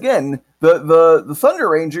once again, the Thunder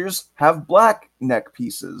Rangers have black neck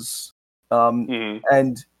pieces,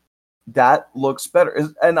 and that looks better.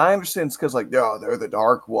 And I understand it's because they're the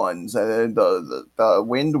dark ones, and the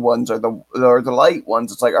wind ones are the light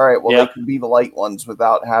ones. It's like, all right, well, they can be the light ones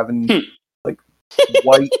without having like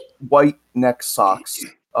white neck socks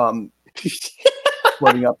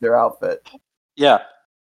floating up their outfit. Yeah.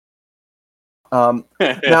 Now,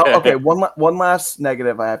 okay, one last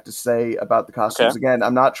negative I have to say about the costumes. Okay. Again,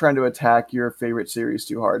 I'm not trying to attack your favorite series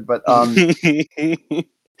too hard, but I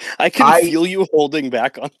can feel you holding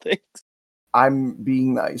back on things. I'm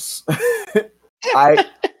being nice. I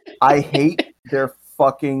hate their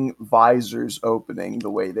fucking visors opening the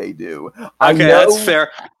way they do. Okay, that's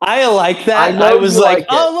fair. I like that. I was like,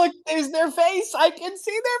 oh, look, there's their face. I can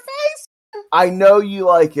see their face. I know you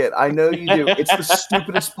like it. I know you do. It's the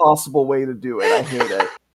stupidest possible way to do it. I hate it.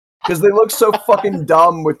 Because they look so fucking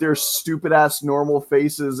dumb with their stupid-ass normal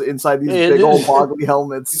faces inside these big old boggly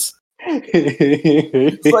helmets.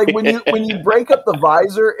 It's like when you break up the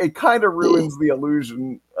visor, it kind of ruins the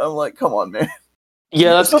illusion. I'm like, come on, man.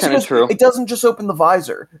 Yeah, that's kind of true. It doesn't just open the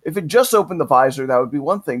visor. If it just opened the visor, that would be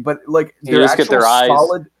one thing. But like their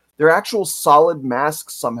actual solid mask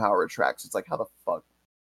somehow retracts. It's like, how the fuck?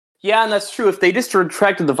 Yeah, and that's true. If they just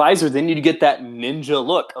retracted the visor, then you'd get that ninja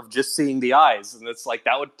look of just seeing the eyes, and it's like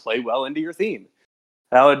that would play well into your theme.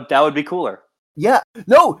 That would be cooler. Yeah,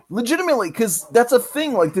 no, legitimately, because that's a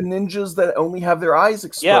thing. Like the ninjas that only have their eyes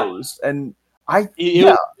exposed, and I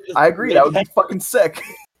agree. That would be fucking sick.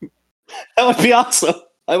 That would be awesome.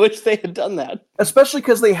 I wish they had done that. Especially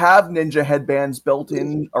because they have ninja headbands built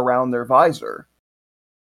in around their visor.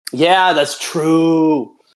 Yeah, that's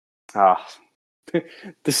true.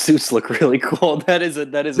 The suits look really cool. That is a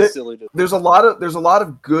silly design. There's a lot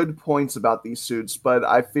of good points about these suits, but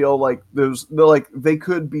I feel like they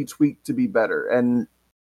could be tweaked to be better, and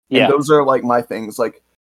those are like my things. Like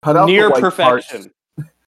cut out near the white perfection.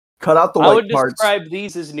 Parts. Cut out the white parts. I would describe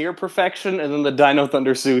these as near perfection, and then the Dino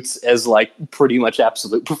Thunder suits as like pretty much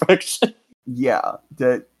absolute perfection. Yeah,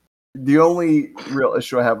 the only real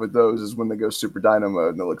issue I have with those is when they go Super Dino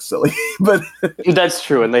mode and it looks silly. But that's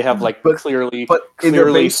true, and they have like clearly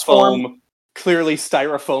foam, clearly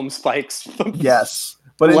styrofoam spikes. Yes,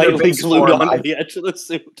 but lightly in their base glued form, onto the edge of the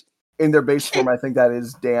suit. In their base form, I think that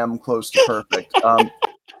is damn close to perfect.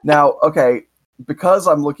 Now, okay, because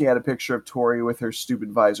I'm looking at a picture of Tori with her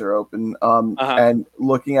stupid visor open, and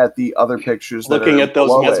looking at the other pictures, looking at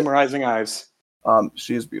those mesmerizing eyes.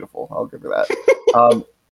 She is beautiful. I'll give her that.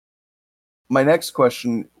 My next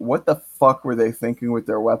question, what the fuck were they thinking with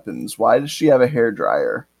their weapons? Why does she have a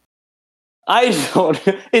hairdryer? I don't.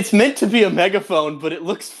 It's meant to be a megaphone, but it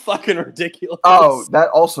looks fucking ridiculous. Oh, that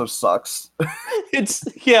also sucks. It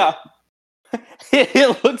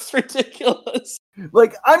looks ridiculous.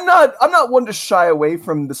 Like, I'm not one to shy away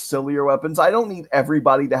from the sillier weapons. I don't need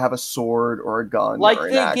everybody to have a sword or a gun. Like or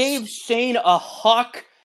an they axe. gave Shane a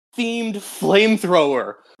hawk-themed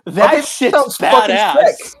flamethrower. That shit's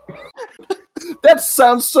badass. That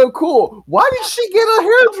sounds so cool. Why did she get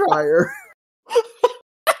a hairdryer?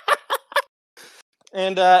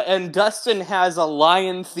 And Dustin has a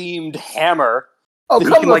lion-themed hammer. Oh,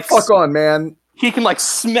 come the fuck on, man. He can like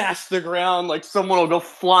smash the ground, like someone will go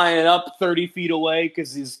flying up 30 feet away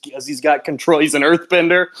because he's got control. He's an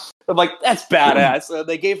earthbender. I'm like, that's badass.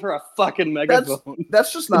 They gave her a fucking megaphone.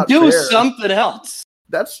 That's just not do fair. Something else.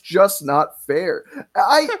 That's just not fair.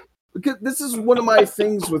 Because this is one of my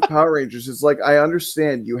things with Power Rangers. Is like, I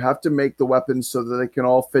understand you have to make the weapons so that they can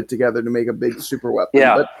all fit together to make a big super weapon.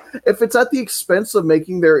 Yeah. But if it's at the expense of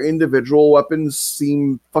making their individual weapons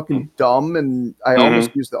seem fucking dumb, and I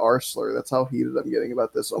almost used the R slur. That's how heated I'm getting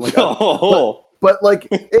about this. Oh my god. But like,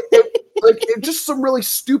 it's just some really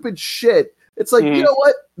stupid shit. It's like, you know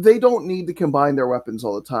what? They don't need to combine their weapons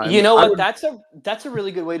all the time. You know what? That's a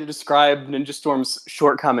really good way to describe Ninja Storm's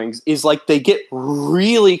shortcomings. Is like they get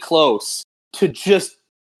really close to just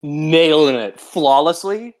nailing it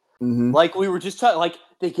flawlessly. Mm-hmm. Like we were just talking. Like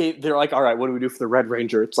they're like, all right, what do we do for the Red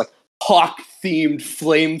Ranger? It's like hawk themed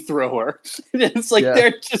flamethrower. It's like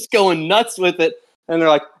they're just going nuts with it, and they're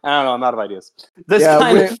like, I don't know, I'm out of ideas.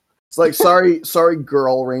 It's like, sorry,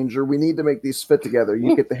 Girl Ranger. We need to make these fit together.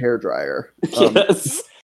 You get the hair dryer. Yes.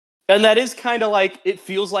 And that is kind of like, it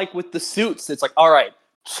feels like with the suits, it's like, all right,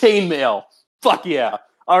 chainmail. Fuck yeah.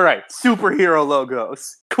 All right, superhero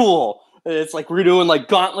logos. Cool. And it's like we're doing like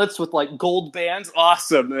gauntlets with like gold bands.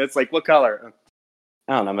 Awesome. And it's like, what color?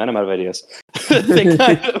 I don't know, man. I'm out of ideas.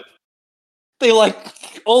 They like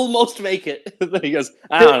almost make it. Then he goes,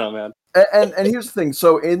 I don't know, man. And here's the thing.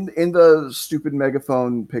 So in the stupid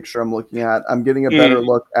megaphone picture I'm looking at, I'm getting a better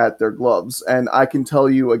look at their gloves, and I can tell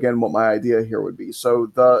you again what my idea here would be.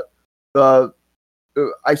 So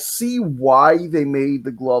I see why they made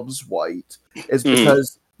the gloves white is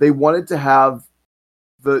because they wanted to have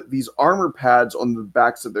these armor pads on the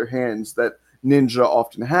backs of their hands that ninja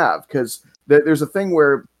often have, because there's a thing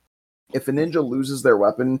where if a ninja loses their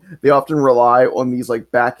weapon, they often rely on these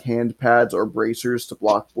like backhand pads or bracers to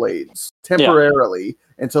block blades temporarily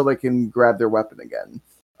until they can grab their weapon again.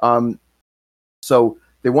 So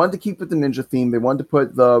they wanted to keep with the ninja theme. They wanted to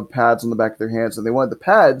put the pads on the back of their hands, and they wanted the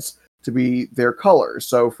pads to be their color.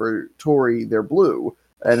 So for Tori, they're blue,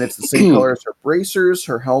 and it's the same color as her bracers,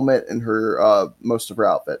 her helmet, and her most of her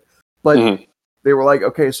outfit. But they were like,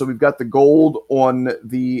 okay, so we've got the gold on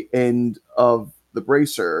the end of the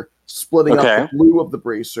bracer, splitting up the blue of the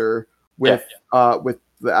bracer with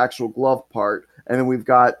the actual glove part, and then we've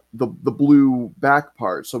got the blue back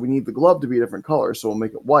part. So we need the glove to be a different color, so we'll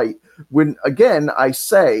make it white. When again, I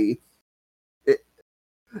say,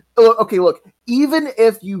 look, even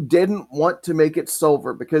if you didn't want to make it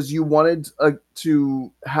silver because you wanted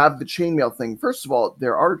to have the chainmail thing, first of all,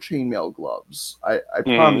 there are chainmail gloves. I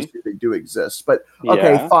promise you they do exist. But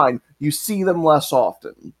okay, fine, you see them less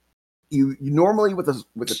often. You normally with a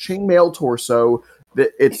chainmail torso,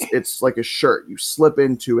 that it's like a shirt. You slip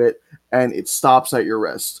into it and it stops at your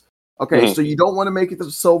wrist. Okay, so you don't want to make it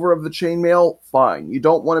the silver of the chainmail? Fine. You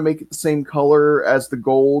don't want to make it the same color as the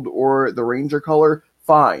gold or the Ranger color?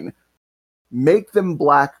 Fine. Make them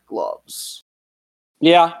black gloves.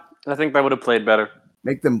 Yeah, I think that would have played better.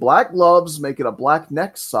 Make them black gloves, make it a black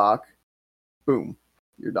neck sock. Boom.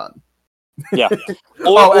 You're done. Yeah.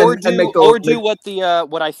 Or do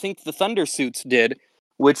what I think the Thunder suits did,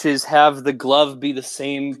 which is have the glove be the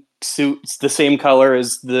same suits, the same color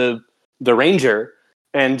as the Ranger,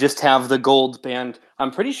 and just have the gold band.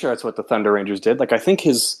 I'm pretty sure that's what the Thunder Rangers did. Like I think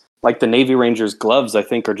the Navy Rangers gloves I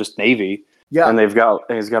think are just navy. Yeah. And he's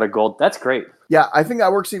got a gold. That's great. Yeah, I think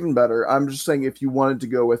that works even better. I'm just saying if you wanted to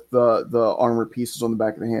go with the armor pieces on the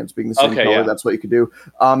back of the hands being the same color, that's what you could do.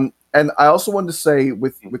 And I also wanted to say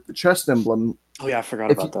with the chest emblem. Oh yeah, I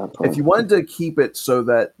forgot about that part. If you wanted to keep it so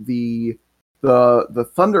that the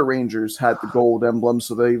Thunder Rangers had the gold emblem,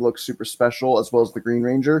 so they look super special, as well as the Green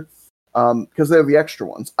Ranger, because they're the extra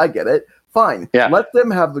ones. I get it. Fine. Yeah. Let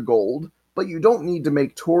them have the gold, but you don't need to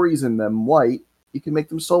make Tories in them white. You can make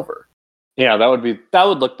them silver. Yeah, that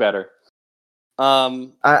would look better.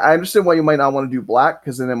 I understand why you might not want to do black,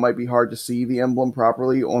 because then it might be hard to see the emblem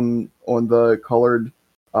properly on the colored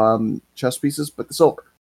chest pieces, but the silver.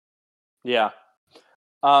 Yeah.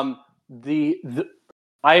 I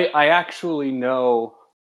actually know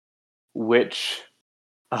which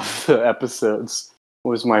of the episodes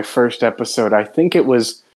was my first episode. I think it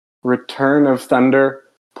was Return of Thunder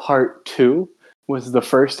Part 2 was the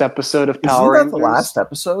first episode of Power Rangers. Isn't that the last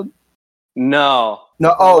episode? No.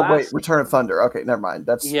 Wait, Return of Thunder. Okay, never mind.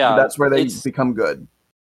 That's where they become good.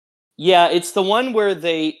 Yeah, it's the one where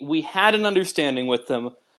we had an understanding with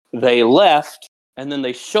them, they left, and then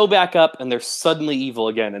they show back up and they're suddenly evil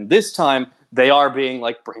again. And this time they are being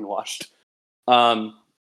like brainwashed.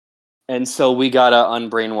 And so we gotta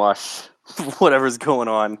unbrainwash whatever's going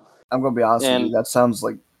on. I'm gonna be honest with you, that sounds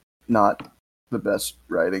like not the best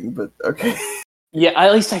writing, but okay. Yeah,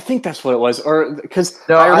 at least I think that's what it was. Or because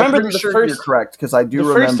I remember I'm pretty sure you're correct, because I do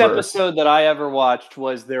remember the first episode that I ever watched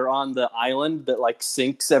was they're on the island that like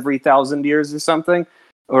sinks every 1,000 years or something,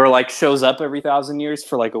 or like shows up every 1,000 years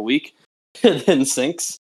for like a week and then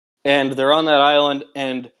sinks. And they're on that island,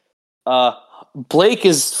 and Blake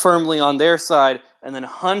is firmly on their side, and then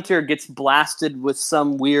Hunter gets blasted with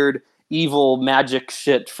some weird evil magic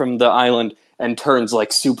shit from the island and turns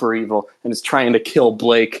like super evil and is trying to kill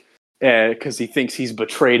Blake. Because he thinks he's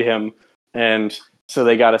betrayed him, and so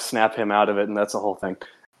they got to snap him out of it, and that's the whole thing.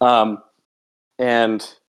 And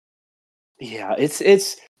yeah,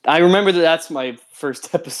 it's. I remember that's my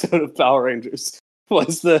first episode of Power Rangers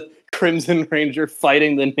was the Crimson Ranger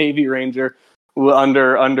fighting the Navy Ranger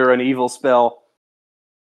under an evil spell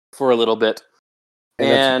for a little bit,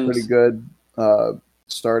 and that's a pretty good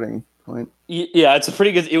starting point. Yeah, it's a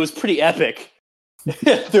pretty good. It was pretty epic.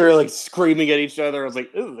 They were like screaming at each other. I was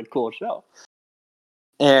like, "This is a cool show."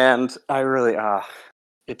 and I really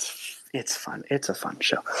it's fun. It's a fun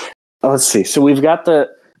show. Let's see. So we've got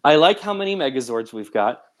I like how many Megazords we've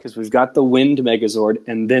got, because we've got the Wind Megazord,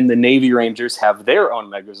 and then the Navy Rangers have their own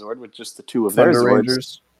Megazord with just the two of their Thunder Zords.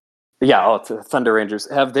 Rangers. Yeah, the Thunder Rangers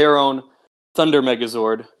have their own Thunder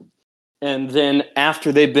Megazord. And then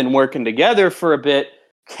after they've been working together for a bit,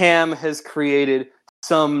 Cam has created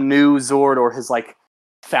some new Zord, or has like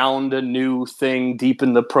found a new thing deep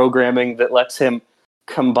in the programming that lets him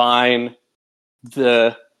combine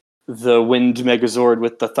the Wind Megazord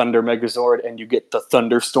with the Thunder Megazord, and you get the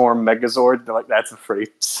Thunderstorm Megazord. They're like, that's a pretty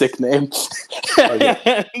sick name.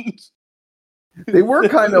 Okay. They were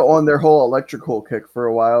kind of on their whole electrical kick for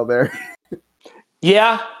a while there.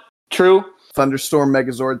 Yeah, true. Thunderstorm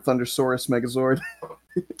Megazord, Thundersaurus Megazord.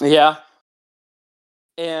 Yeah.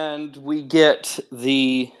 And we get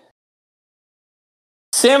the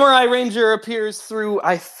Samurai Ranger appears through,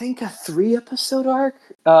 I think, a 3-episode arc.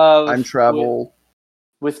 Time travel.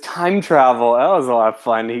 With time travel. That was a lot of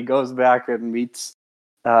fun. He goes back and meets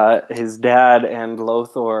his dad and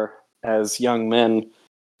Lothor as young men.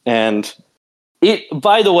 And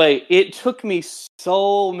by the way, it took me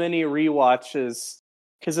so many rewatches,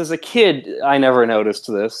 because as a kid, I never noticed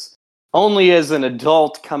this. Only as an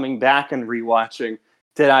adult coming back and rewatching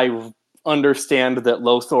did I understand that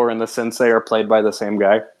Lothor and the Sensei are played by the same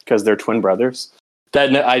guy, because they're twin brothers.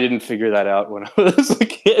 I didn't figure that out when I was a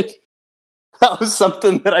kid. That was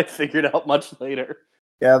something that I figured out much later.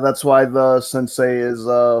 Yeah, that's why the Sensei is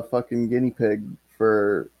a fucking guinea pig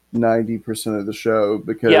for 90% of the show.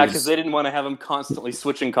 Because they didn't want to have him constantly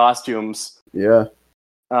switching costumes. Yeah.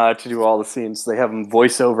 To do all the scenes. They have him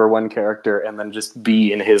voice over one character and then just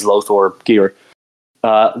be in his Lothor gear.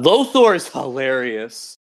 Lothor is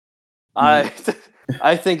hilarious. I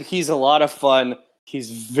think he's a lot of fun.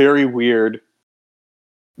 He's very weird.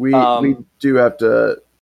 We do have to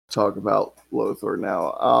talk about Lothor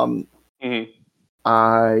now.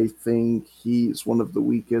 I think he's one of the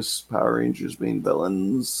weakest Power Rangers main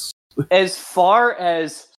villains. As far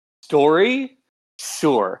as story,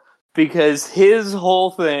 sure. Because his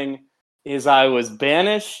whole thing is, I was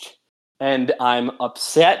banished and I'm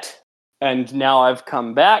upset, and now I've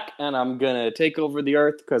come back and I'm gonna take over the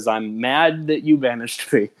earth because I'm mad that you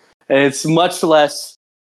banished me. And it's much less,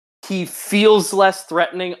 he feels less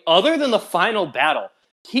threatening, other than the final battle.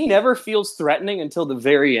 He never feels threatening until the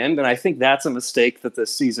very end, and I think that's a mistake that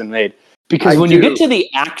this season made. Because when you get to the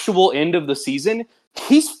actual end of the season,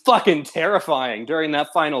 he's fucking terrifying during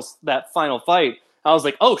that final fight. I was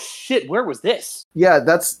like, oh shit, where was this? Yeah,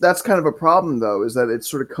 that's kind of a problem, though, is that it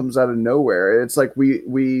sort of comes out of nowhere. It's like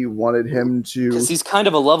we wanted him to... Because he's kind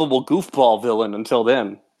of a lovable goofball villain until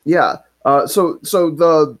then. Yeah. So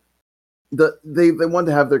they wanted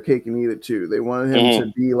to have their cake and eat it, too. They wanted him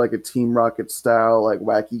to be like a Team Rocket style, like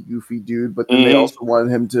wacky, goofy dude, but then they also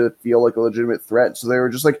wanted him to feel like a legitimate threat. So they were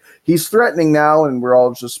just like, he's threatening now, and we're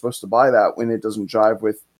all just supposed to buy that when it doesn't jive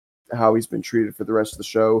with how he's been treated for the rest of the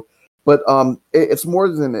show. But it's more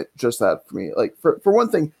than just that for me. Like, for one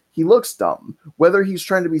thing, he looks dumb. Whether he's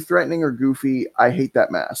trying to be threatening or goofy, I hate that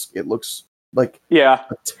mask. It looks like a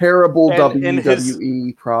terrible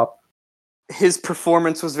WWE prop. His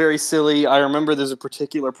performance was very silly. I remember there's a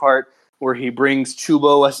particular part where he brings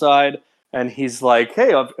Chubo aside, and he's like,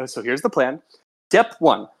 hey, so here's the plan. Step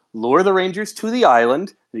 1, lure the Rangers to the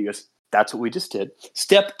island. And he goes, that's what we just did.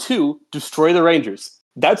 Step 2, destroy the Rangers.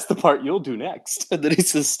 That's the part you'll do next. And then he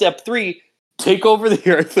says, step 3, take over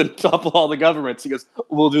the earth and topple all the governments. He goes,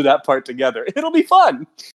 we'll do that part together. It'll be fun.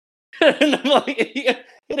 And I'm like, he had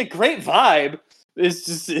a great vibe. It's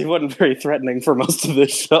just, it wasn't very threatening for most of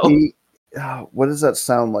this show. What does that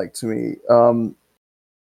sound like to me?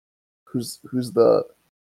 Who's the...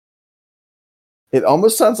 It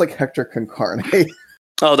almost sounds like Hector Concarne.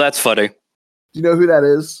 Oh, that's funny. Do you know who that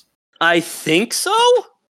is? I think so.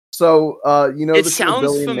 So, you know, it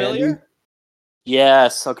sounds familiar. Mandy?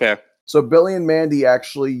 Yes. Okay. So Billy and Mandy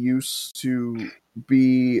actually used to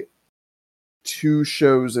be 2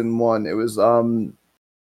 shows in one. It was I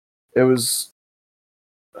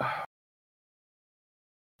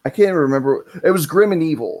can't even remember. It was Grim and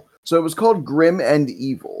Evil. So it was called Grim and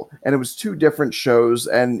Evil, and it was 2 different shows,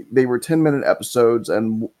 and they were 10-minute episodes,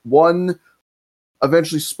 and one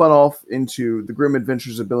eventually spun off into The Grim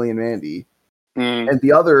Adventures of Billy and Mandy. And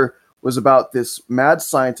the other was about this mad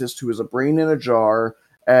scientist who is a brain in a jar,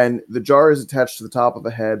 and the jar is attached to the top of the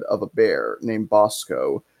head of a bear named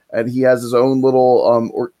Bosco. And he has his own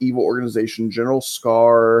little evil organization, General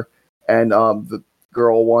Scar, and the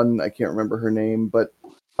girl one, I can't remember her name, but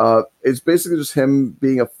it's basically just him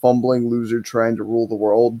being a fumbling loser trying to rule the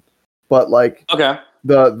world. But like, okay,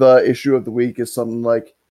 the issue of the week is something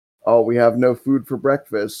like, oh, we have no food for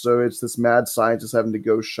breakfast, so it's this mad scientist having to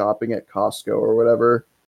go shopping at Costco or whatever.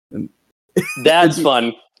 And That's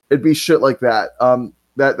fun. It'd be shit like that.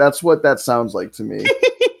 That's what that sounds like to me.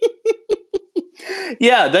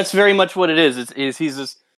 Yeah, that's very much what it is. He's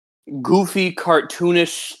this goofy,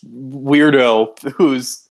 cartoonish weirdo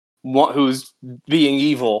who's being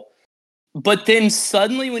evil. But then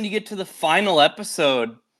suddenly, when you get to the final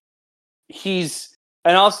episode,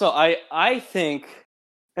 and also I think,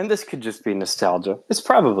 and this could just be nostalgia. It's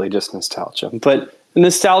probably just nostalgia, but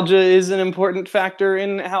nostalgia is an important factor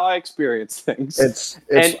in how I experience things.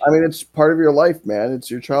 It's part of your life, man. It's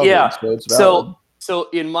your childhood, yeah. So it's valid. So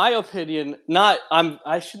in my opinion,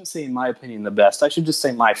 I shouldn't say in my opinion the best. I should just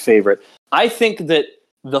say my favorite. I think that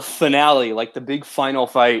the finale, like the big final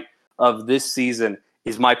fight of this season,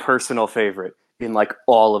 is my personal favorite in like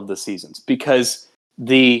all of the seasons, because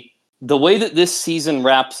the way that this season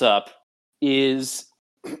wraps up is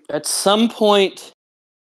at some point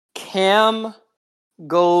Cam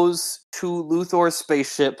goes to Luthor's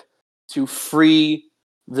spaceship to free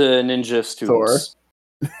the ninja students.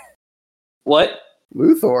 Thor. What?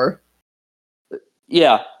 Luthor?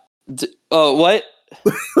 Yeah. What?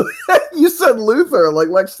 You said Luthor, like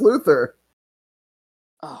Lex Luthor.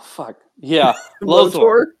 Oh, fuck. Yeah.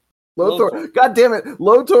 Lothor. God damn it.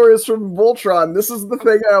 Lothor is from Voltron. This is the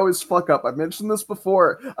thing I always fuck up. I mentioned this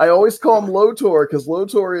before. I always call him Lothor because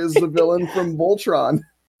Lothor is the villain from Voltron.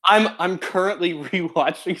 I'm currently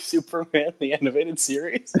rewatching Superman the animated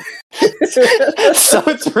series. So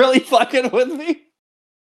it's really fucking with me.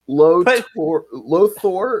 Lothor.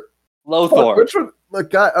 Which one? The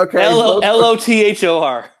guy. Okay.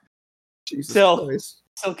 Lothor. Jesus Christ.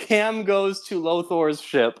 So Cam goes to Lothor's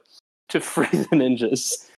ship to free the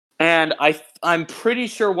ninjas, and I'm pretty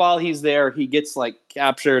sure while he's there, he gets like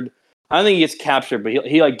captured. I don't think he gets captured, but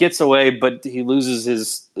he like gets away, but he loses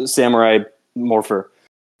his samurai morpher,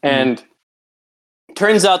 and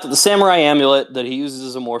turns out that the samurai amulet that he uses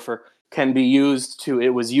as a morpher can be used to. It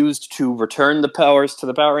was used to return the powers to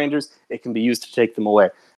the Power Rangers. It can be used to take them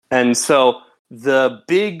away, and so the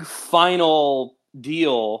big final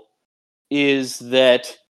deal is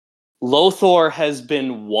that Lothor has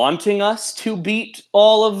been wanting us to beat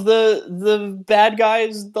all of the bad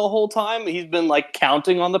guys the whole time. He's been like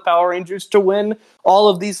counting on the Power Rangers to win all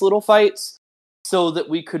of these little fights so that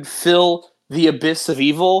we could fill the abyss of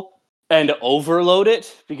evil and overload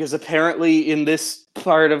it, because apparently in this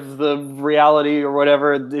part of the reality or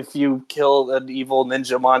whatever, if you kill an evil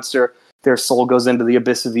ninja monster, their soul goes into the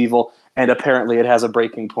abyss of evil, and apparently it has a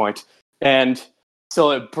breaking point. And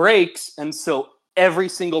so it breaks, and so every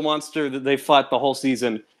single monster that they fought the whole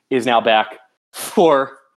season is now back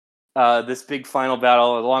for this big final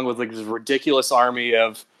battle, along with like this ridiculous army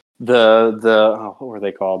of what were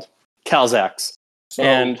they called? Calzacs.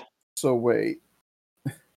 So wait.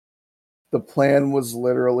 The plan was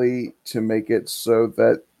literally to make it so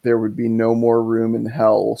that there would be no more room in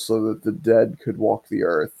hell so that the dead could walk the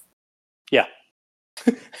earth. Yeah.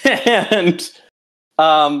 And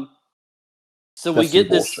so we get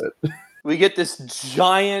this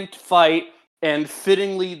giant fight, and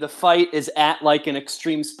fittingly the fight is at like an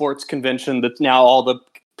extreme sports convention that now all the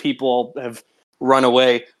people have run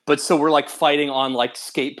away, but so we're like fighting on like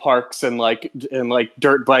skate parks and like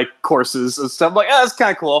dirt bike courses and stuff. Like, that's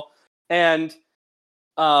kind of cool. And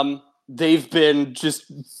they've been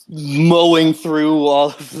just mowing through all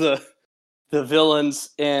of the villains,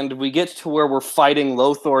 and we get to where we're fighting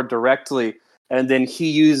Lothor directly, and then he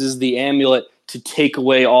uses the amulet to take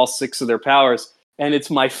away all 6 of their powers. And it's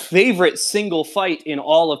my favorite single fight in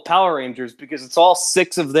all of Power Rangers, because it's all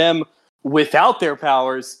 6 of them without their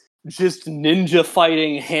powers, just ninja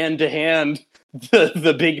fighting hand to hand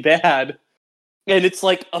the big bad. And it's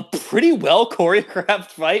like a pretty well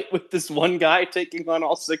choreographed fight with this one guy taking on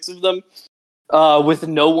all 6 of them with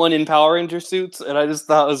no one in Power Ranger suits. And I just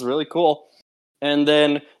thought it was really cool. And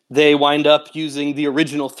then they wind up using the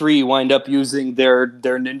original 3, wind up using their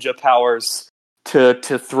ninja powers to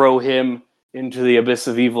throw him into the abyss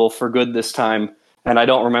of evil for good this time. And I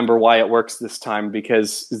don't remember why it works this time,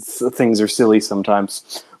 because things are silly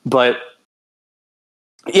sometimes. But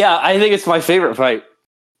yeah, I think it's my favorite fight.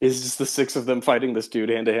 Is just the 6 of them fighting this dude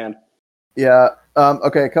hand to hand. Yeah.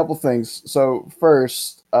 Okay. A couple things. So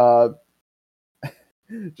first, I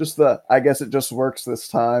guess it just works this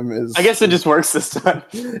time. Is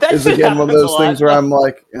again one of those things where I'm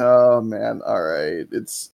like, oh man, all right.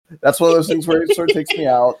 That's one of those things where it sort of takes me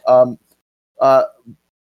out.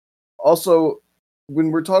 Also, when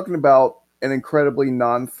we're talking about an incredibly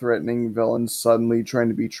non-threatening villain suddenly trying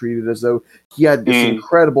to be treated as though he had this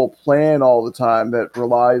incredible plan all the time that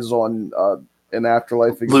relies on an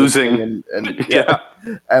afterlife existing losing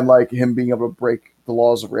and like him being able to break the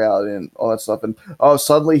laws of reality and all that stuff. And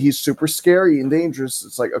suddenly he's super scary and dangerous.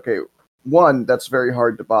 It's like, okay, one, that's very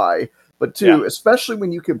hard to buy. But two, especially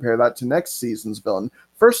when you compare that to next season's villain.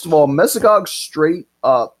 First of all, Mesogog straight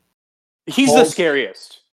up. He's the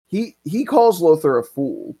scariest. He calls Lothar a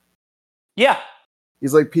fool. Yeah.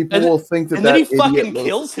 He's like, people will think that and then he fucking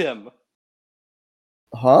kills him.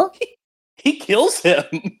 Huh? He kills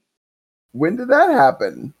him. When did that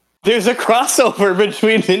happen? There's a crossover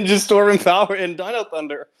between Ninja Storm and Power and Dino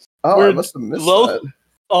Thunder. Oh, I must have missed that.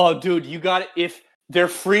 Oh, dude, you got if they're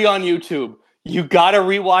free on YouTube, you gotta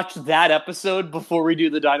rewatch that episode before we do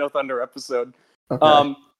the Dino Thunder episode.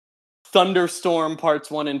 Okay. Thunderstorm parts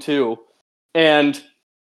 1 and 2. And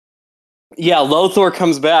yeah, Lothar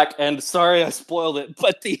comes back, and sorry I spoiled it,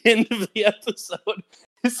 but the end of the episode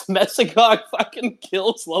is Mesogog fucking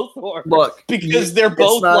kills Lothar. Look, because they're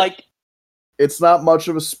both like. It's not much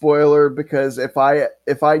of a spoiler because if I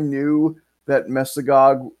knew that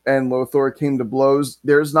Mesogog and Lothar came to blows,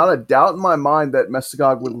 there's not a doubt in my mind that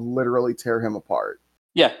Mesogog would literally tear him apart.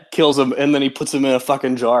 Yeah, kills him, and then he puts him in a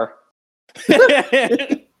fucking jar.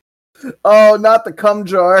 Oh, not the cum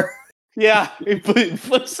jar. Yeah, he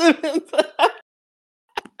puts him in that.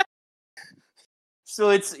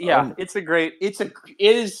 So it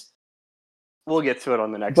is. We'll get to it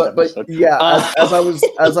on the next episode. But yeah, as I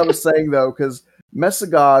was saying though, because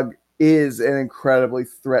Mesogog is an incredibly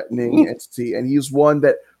threatening entity, and he's one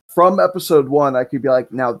that from episode 1 I could be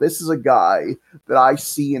like, now this is a guy that I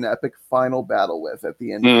see an epic final battle with at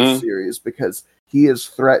the end of the series because he is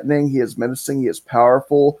threatening, he is menacing, he is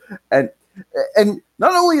powerful, and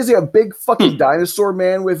not only is he a big fucking dinosaur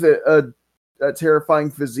man with a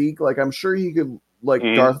terrifying physique, like I'm sure he could. Like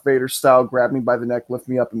Darth Vader style, grab me by the neck, lift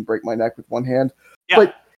me up, and break my neck with one hand. Yeah.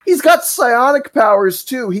 But he's got psionic powers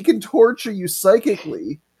too. He can torture you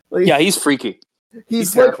psychically. Like, yeah, he's freaky.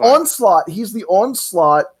 He's like terrifying. Onslaught. He's the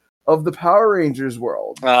Onslaught of the Power Rangers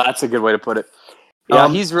world. That's a good way to put it. Yeah,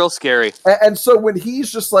 he's real scary. And so when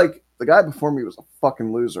he's just like, the guy before me was a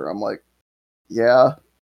fucking loser, I'm like, yeah.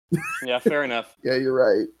 Yeah, fair enough. Yeah, you're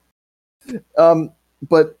right.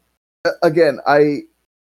 But again,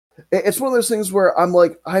 it's one of those things where I'm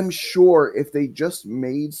like, I'm sure if they just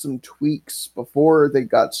made some tweaks before they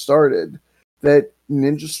got started, that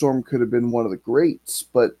Ninja Storm could have been one of the greats.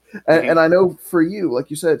 But and I know for you,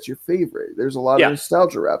 like you said, it's your favorite. There's a lot of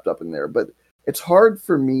nostalgia wrapped up in there, but it's hard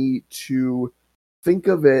for me to think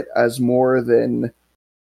of it as more than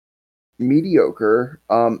mediocre.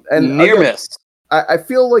 And near miss. I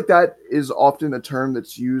feel like that is often a term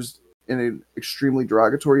that's used in an extremely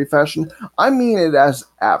derogatory fashion. I mean it as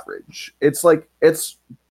average. It's like it's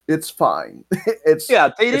fine. They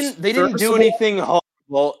didn't do anything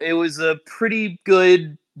horrible. It was a pretty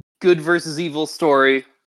good versus evil story.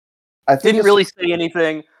 I think didn't really say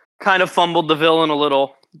anything. Kind of fumbled the villain a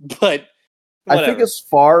little, but whatever. I think as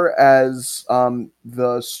far as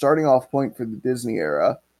the starting off point for the Disney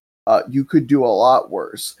era, you could do a lot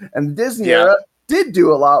worse, and the Disney era did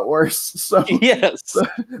do a lot worse. So yes, so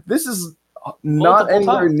this is not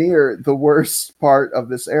anywhere near the worst part of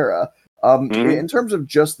this era. In terms of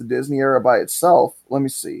just the Disney era by itself, let me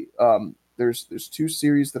see. There's 2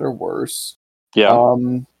 series that are worse. Yeah.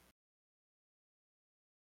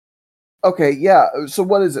 Okay, yeah. So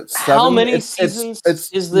what is it? 7? How many seasons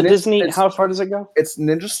is the Disney? How far does it go? It's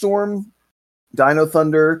Ninja Storm, Dino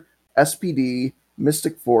Thunder, SPD,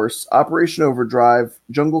 Mystic Force, Operation Overdrive,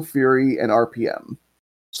 Jungle Fury, and RPM.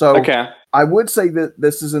 So I would say that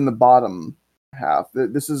this is in the bottom half.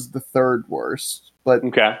 This is the 3rd worst, but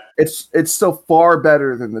it's still far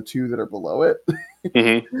better than the 2 that are below it.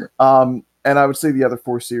 And I would say the other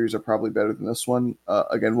 4 series are probably better than this one.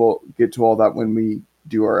 Again, we'll get to all that when we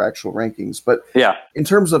do our actual rankings. But in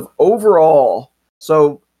terms of overall,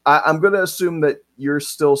 so I'm going to assume that you're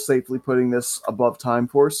still safely putting this above Time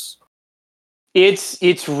Force.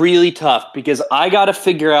 It's really tough because I got to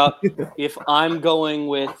figure out if I'm going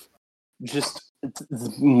with just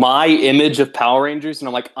my image of Power Rangers, and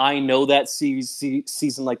I'm like, I know that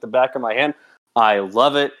season like the back of my hand. I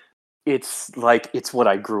love it. It's like it's what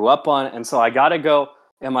I grew up on, and so I got to go.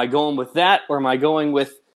 Am I going with that, or am I going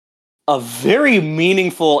with a very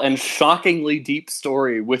meaningful and shockingly deep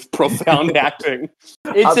story with profound acting?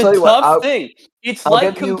 It's a tough thing. It's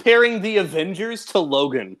like comparing the Avengers to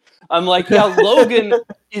Logan. I'm like, yeah, Logan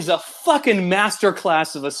is a fucking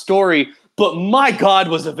masterclass of a story, but my God,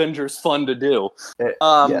 was Avengers fun to do.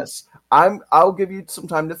 Yes. I'll give you some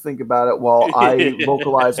time to think about it while I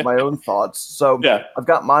vocalize my own thoughts. So Yeah. I've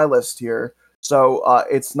got my list here. So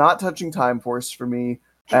it's not touching Time Force for me,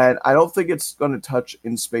 and I don't think it's going to touch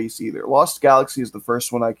In Space either. Lost Galaxy is the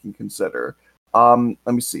first one I can consider. Let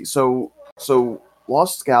me see. So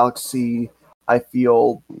Lost Galaxy, I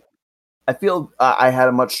feel I had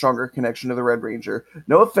a much stronger connection to the Red Ranger.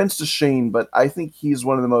 No offense to Shane, but I think he's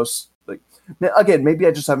one of the most again, maybe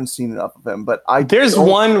I just haven't seen enough of him, but there's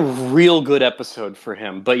one real good episode for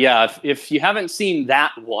him. But yeah, if you haven't seen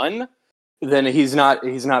that one, then he's not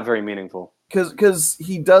very meaningful. Because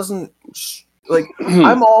he doesn't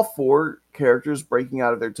I'm all for characters breaking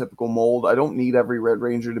out of their typical mold. I don't need every Red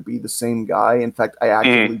Ranger to be the same guy. In fact, I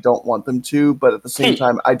actively don't want them to, but at the same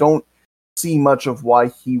time, I don't see much of why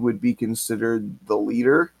he would be considered the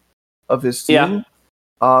leader of his team.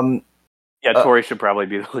 Yeah, Tori should probably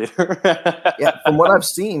be the leader. Yeah, from what I've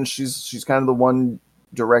seen, she's kind of the one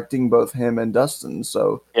directing both him and Dustin.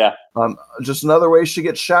 So yeah, just another way she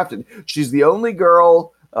gets shafted. She's the only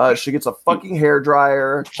girl. She gets a fucking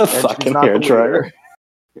hairdryer. Fucking hairdryer.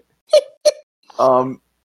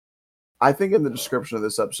 I think in the description of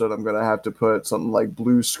this episode, I'm gonna have to put something like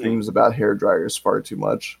Blue screams about hairdryers far too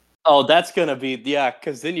much. Oh, that's gonna be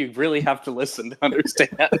because then you really have to listen to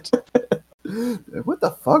understand. What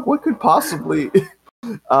the fuck? What could possibly?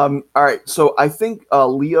 All right, so I think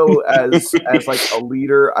Leo as like a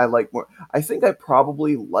leader, I like more. I think I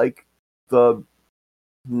probably like the.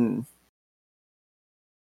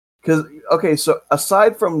 Because so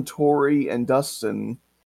aside from Tori and Dustin,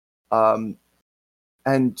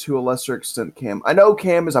 and to a lesser extent Cam. I know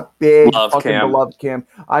Cam is a big beloved Cam.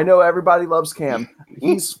 I know everybody loves Cam.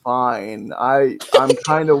 He's fine. I'm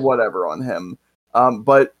kind of whatever on him.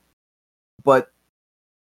 But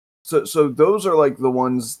so those are like the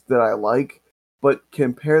ones that I like. But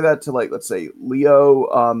compare that to like, let's say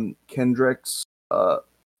Leo, Kendricks,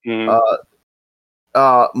 Maya.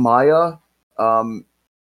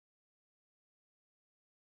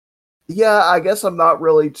 Yeah, I guess I'm not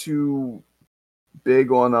really too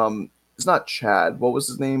big on it's not Chad. What was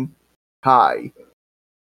his name? Kai.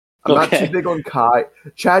 I'm not too big on Kai.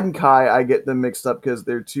 Chad and Kai, I get them mixed up because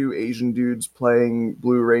they're two Asian dudes playing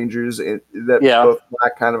Blue Rangers that both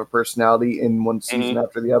lack kind of a personality in one season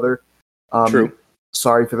after the other. True.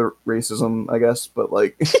 Sorry for the racism, I guess, but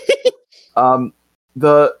like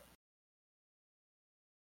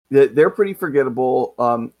they're pretty forgettable.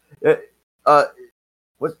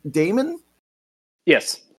 What Damon?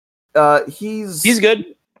 Yes. He's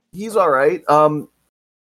good. He's all right.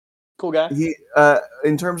 Cool guy. He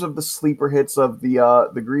in terms of the sleeper hits of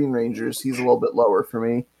the Green Rangers, he's a little bit lower for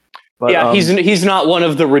me. But yeah, he's not one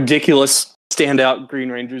of the ridiculous standout Green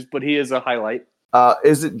Rangers, but he is a highlight.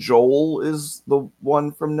 Is it Joel is the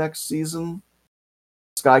one from next season?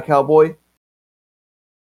 Sky Cowboy?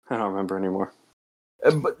 I don't remember anymore.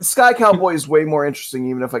 But Sky Cowboy is way more interesting,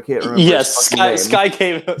 even if I can't remember. Yes, Sky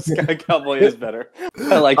Cowboy is better.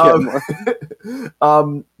 I like him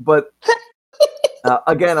more. But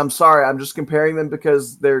again, I'm sorry. I'm just comparing them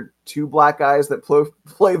because they're two black guys that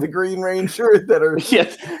play the Green Ranger that are.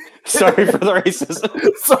 Yes. Sorry for the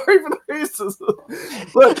racism. Sorry for the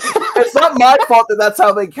racism. Look, it's not my fault that's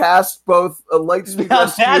how they cast both Lightspeed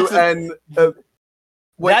Rescue and.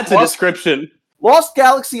 That's a description. Lost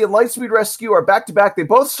Galaxy and Lightspeed Rescue are back-to-back. They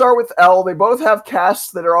both start with L. They both have casts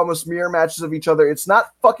that are almost mirror matches of each other. It's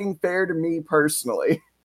not fucking fair to me personally.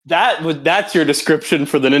 That's your description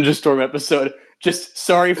for the Ninja Storm episode. Just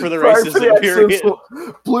sorry for the racism, period.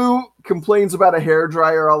 Blue complains about a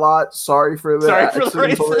hairdryer a lot. Sorry for the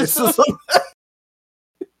racism.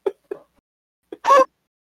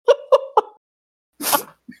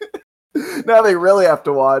 Now they really have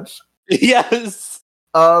to watch. Yes.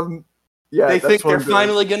 Yeah, they think they're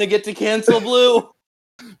finally going to get to cancel Blue.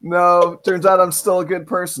 No, turns out I'm still a good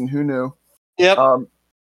person. Who knew? Yep.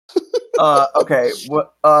 Okay.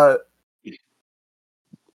 What?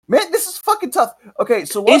 Man, this is fucking tough. Okay,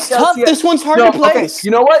 so it's tough. This one's hard to place. Okay,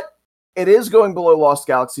 you know what? It is going below Lost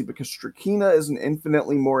Galaxy because Strakina is an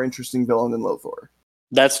infinitely more interesting villain than Lothor.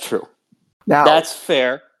 That's true. Now that's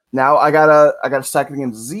fair. Now I got a second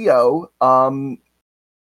against Zeo.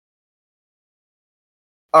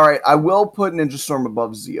 All right, I will put Ninja Storm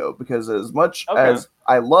above Zeo because as much as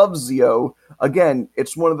I love Zeo, again,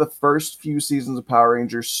 it's one of the first few seasons of Power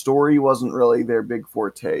Rangers. Story wasn't really their big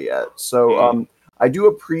forte yet. So I do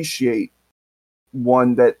appreciate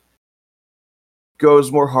one that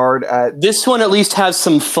goes more hard at... This one at least has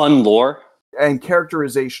some fun lore. And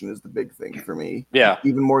characterization is the big thing for me. Yeah.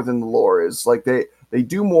 Even more than the lore is. Like, they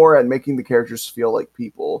do more at making the characters feel like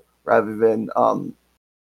people rather than...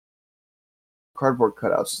 cardboard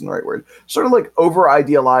cutouts isn't the right word. Sort of like over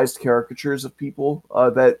idealized caricatures of people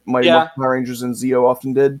that Mighty Morphin Power Rangers and Zeo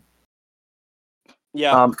often did.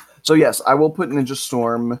 Yeah. So yes, I will put Ninja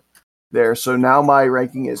Storm there. So now my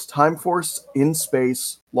ranking is Time Force, In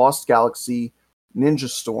Space, Lost Galaxy, Ninja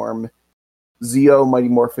Storm, Zeo, Mighty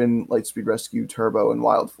Morphin, Lightspeed Rescue, Turbo, and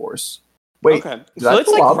Wild Force. Wait, okay. So it's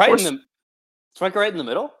like right in the. It's like right in the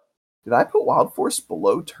middle. Did I put Wild Force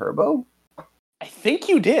below Turbo? I think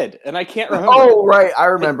you did, and I can't remember. Oh, right, I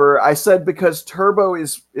remember. I said because Turbo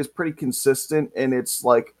is pretty consistent in its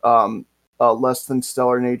like less than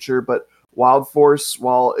stellar nature, but Wild Force,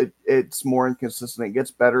 while it's more inconsistent, it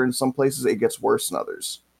gets better in some places, it gets worse in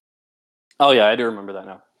others. Oh yeah, I do remember that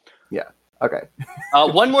now. Yeah. Okay.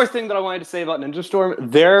 One more thing that I wanted to say about Ninja Storm: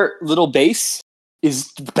 their little base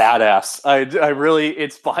is badass. I really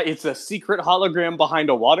it's a secret hologram behind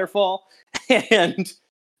a waterfall, and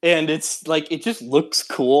it's like it just looks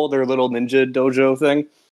cool. Their little ninja dojo thing.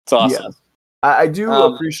 It's awesome. Yes. I do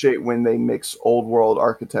appreciate when they mix old world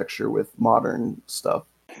architecture with modern stuff.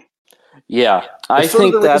 Yeah, I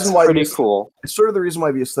think that's pretty cool. It's sort of the reason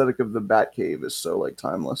why the aesthetic of the Batcave is so like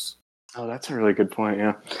timeless. Oh, that's a really good point.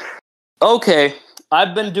 Yeah. Okay,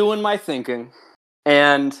 I've been doing my thinking,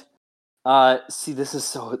 and see, that's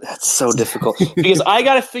so difficult because I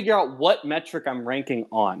got to figure out what metric I'm ranking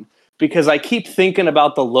on because I keep thinking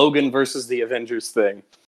about the Logan versus the Avengers thing,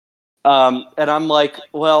 and I'm like,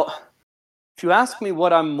 well, if you ask me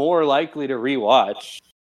what I'm more likely to rewatch,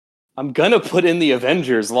 I'm gonna put in the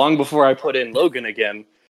Avengers long before I put in Logan again,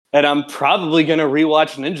 and I'm probably gonna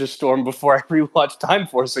rewatch Ninja Storm before I rewatch Time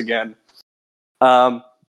Force again.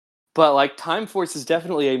 But like Time Force is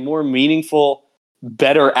definitely a more meaningful,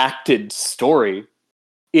 better acted story.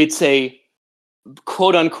 It's a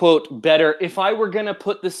quote unquote better. If I were gonna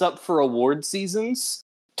put this up for award seasons,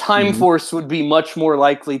 Time Force would be much more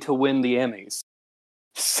likely to win the Emmys.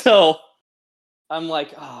 So I'm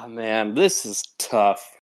like, oh man, this is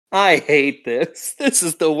tough. I hate this. This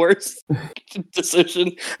is the worst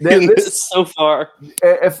decision in this so far.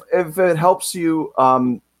 If it helps you,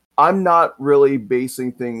 I'm not really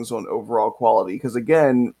basing things on overall quality because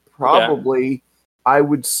again, probably I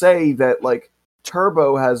would say that like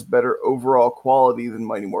Turbo has better overall quality than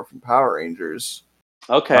Mighty Morphin Power Rangers.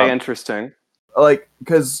 Okay, interesting. Like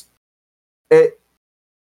because it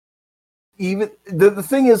even the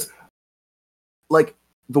thing is like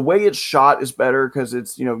the way it's shot is better because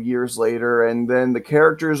it's years later, and then the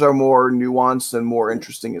characters are more nuanced and more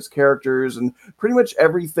interesting as characters, and pretty much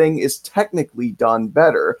everything is technically done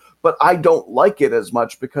better. But I don't like it as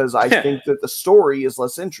much because I think that the story is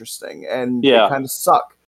less interesting and they kind of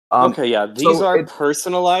suck. These are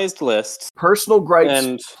personalized lists. Personal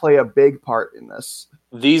gripes play a big part in this.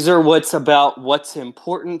 These are what's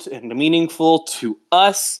important and meaningful to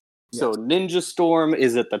us. Yes. So Ninja Storm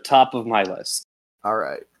is at the top of my list. All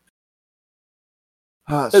right.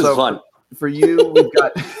 This is fun. For you, we've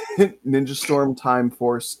got Ninja Storm, Time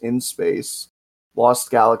Force, In Space,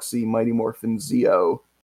 Lost Galaxy, Mighty Morphin Zeo,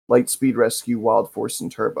 Lightspeed Rescue, Wild Force,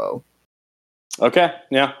 and Turbo. Okay,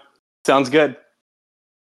 yeah. Sounds good.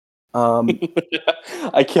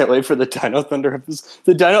 I can't wait for the Dino Thunder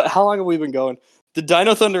episode. How long have we been going? The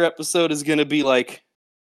Dino Thunder episode is going to be like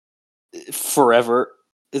forever.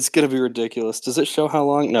 It's going to be ridiculous. Does it show how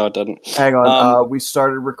long? No, it doesn't. Hang on. We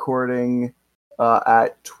started recording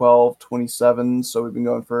at 12:27, so we've been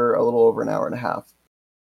going for a little over an hour and a half.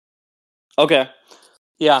 Okay.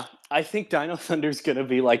 Yeah, I think Dino Thunder is going to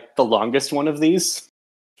be like the longest one of these.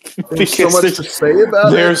 There's so much to say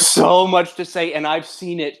about it. There's so much to say, and I've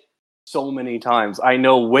seen it so many times. I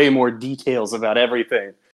know way more details about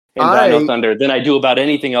everything in Dino Thunder than I do about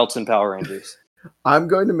anything else in Power Rangers. I'm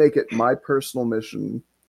going to make it my personal mission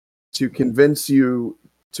to convince you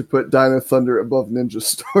to put Dino Thunder above Ninja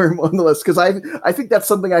Storm on the list, because I think that's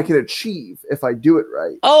something I can achieve if I do it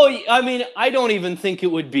right. Oh, I mean, I don't even think it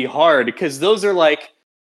would be hard, because those are like,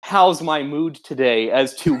 how's my mood today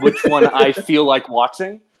as to which one I feel like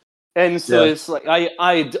watching. And so it's like,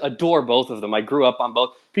 I adore both of them. I grew up on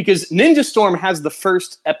both, because Ninja Storm has the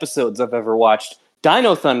first episodes I've ever watched.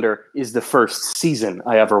 Dino Thunder is the first season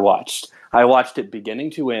I ever watched. I watched it beginning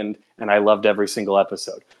to end, and I loved every single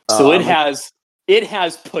episode. So it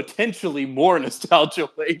has potentially more nostalgia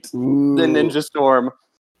weight than Ninja Storm.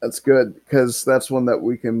 That's good, because that's one that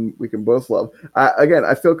we can both love.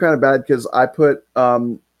 I feel kind of bad because I put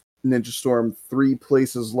Ninja Storm 3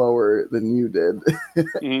 places lower than you did.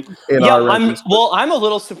 I'm a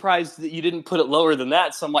little surprised that you didn't put it lower than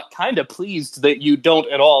that. So I'm like kind of pleased that you don't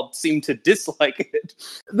at all seem to dislike it.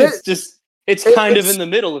 It's kind of in the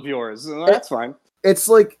middle of yours. That's fine. It's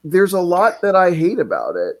like there's a lot that I hate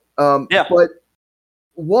about it. But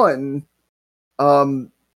one, that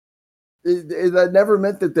never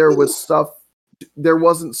meant that there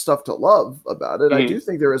wasn't stuff to love about it. I do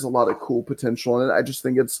think there is a lot of cool potential in it. I just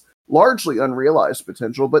think it's largely unrealized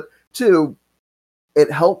potential. But two, it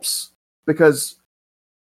helps because,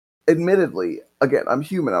 admittedly, again, I'm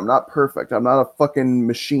human. I'm not perfect. I'm not a fucking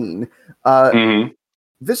machine.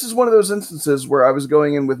 This is one of those instances where I was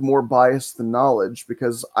going in with more bias than knowledge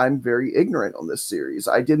because I'm very ignorant on this series.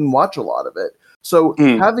 I didn't watch a lot of it. So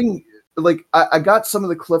having, like, I got some of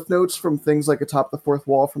the cliff notes from things like Atop the Fourth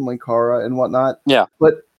Wall from Linkara and whatnot. Yeah.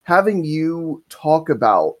 But having you talk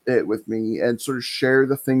about it with me and sort of share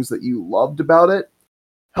the things that you loved about it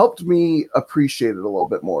helped me appreciate it a little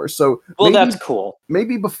bit more. So that's cool.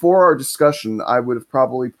 Maybe before our discussion, I would have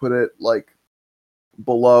probably put it like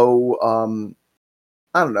below,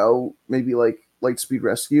 I don't know, maybe like Lightspeed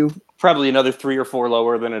Rescue. Probably another 3 or 4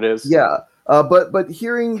 lower than it is. Yeah. But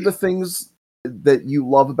hearing the things that you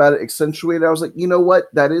love about it accentuated, I was like, you know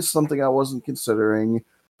what? That is something I wasn't considering.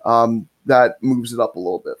 That moves it up a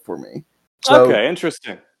little bit for me. So, okay,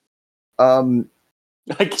 interesting.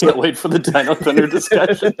 I can't wait for the Dino Thunder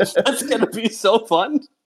discussion. That's going to be so fun.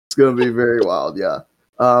 It's going to be very wild, yeah.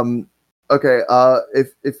 Okay,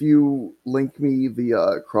 if you link me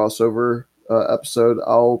the crossover episode,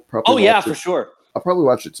 I'll probably for sure. I'll probably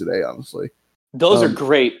watch it today, honestly. Those are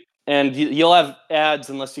great, and you'll have ads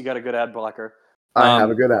unless you got a good ad blocker. I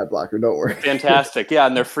have a good ad blocker, don't worry. Fantastic, yeah,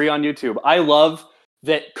 and they're free on YouTube. I love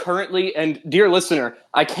that currently, and dear listener,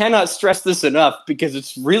 I cannot stress this enough because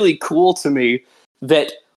it's really cool to me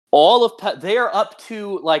that all of they are up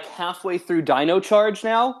to like halfway through Dino Charge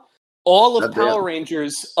now. All of Power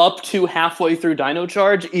Rangers up to halfway through Dino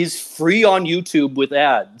Charge is free on YouTube with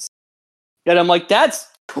ads. And I'm like, that's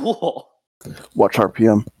cool. Watch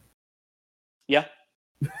RPM. Yeah.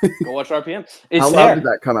 Go watch RPM. How loud did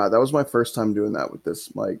that come out? That was my first time doing that with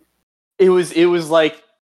this mic. It was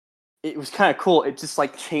kind of cool. It just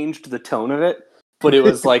like changed the tone of it, but it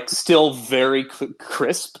was like still very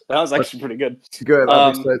crisp. That was actually pretty good. Good. I'm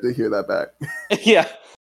excited to hear that back. Yeah.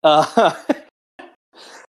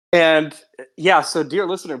 And yeah, so dear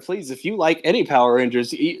listener, please, if you like any Power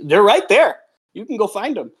Rangers, they're right there. You can go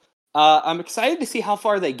find them. I'm excited to see how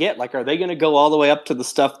far they get. Like, are they going to go all the way up to the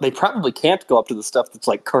stuff? They probably can't go up to the stuff that's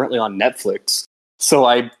like currently on Netflix. So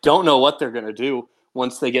I don't know what they're going to do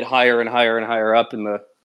once they get higher and higher and higher up in the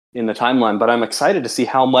timeline. But I'm excited to see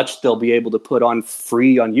how much they'll be able to put on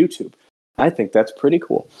free on YouTube. I think that's pretty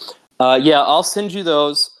cool. Yeah, I'll send you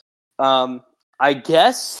those. I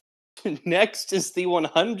guess next is the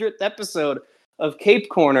 100th episode of Cape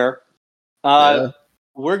Corner.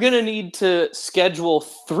 We're going to need to schedule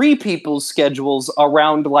 3 people's schedules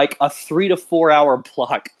around like a 3 to 4 hour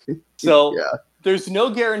block. So there's no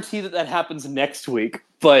guarantee that happens next week,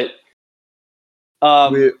 but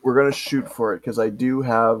we're going to shoot for it because I do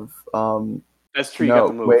have... that's true, you got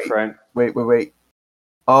the move, right? Wait.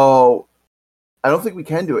 Oh, I don't think we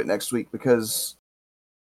can do it next week because...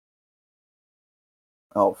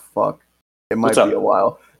 Oh, fuck. It might be a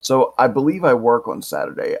while. So I believe I work on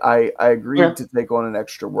Saturday. I agreed to take on an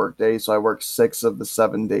extra work day, so I work 6 of the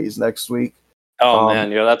 7 days next week. Oh, man,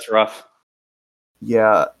 that's rough.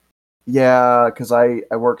 Yeah, because I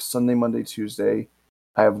work Sunday, Monday, Tuesday.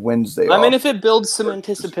 I have Wednesday off. I mean, if it builds some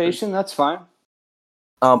anticipation, that's fine.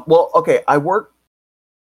 Well, okay, I work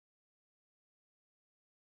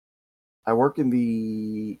in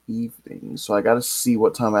the evening, so I got to see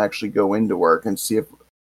what time I actually go into work and see if...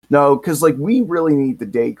 No, because like we really need the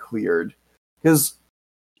day cleared. Because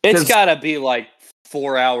it's got to be like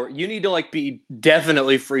 4 hours. You need to like be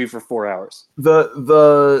definitely free for 4 hours.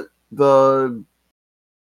 The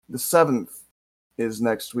 7th is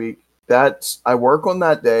next week. I work on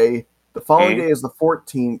that day. The following day is the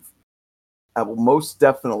 14th. I will most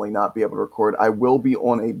definitely not be able to record. I will be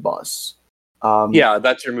on a bus. Yeah,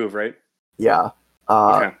 that's your move, right? Yeah.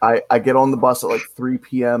 I get on the bus at like 3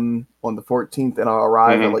 p.m. on the 14th, and I'll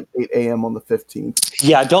arrive at like 8 a.m. on the 15th.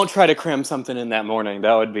 Yeah, don't try to cram something in that morning.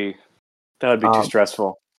 That would be too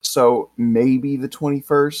stressful. So maybe the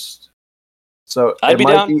 21st. So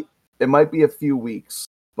it might be a few weeks,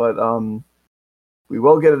 but we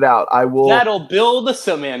will get it out. That'll build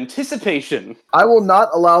some anticipation. I will not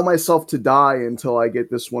allow myself to die until I get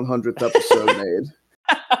this 100th episode made.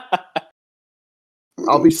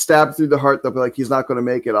 I'll be stabbed through the heart. They'll be like, he's not going to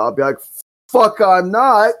make it. I'll be like, fuck, I'm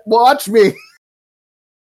not. Watch me.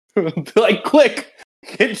 Be like, quick,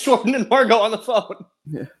 get Jordan and Margot on the phone.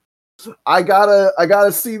 Yeah. I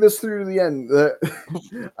gotta see this through to the end.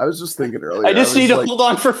 I was just thinking earlier. I just need to hold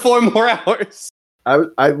on for 4 more hours.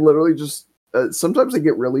 I literally just sometimes I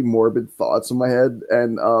get really morbid thoughts in my head,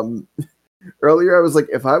 and Earlier, I was like,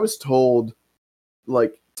 if I was told,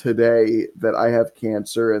 like, today that I have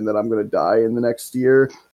cancer and that I'm going to die in the next year,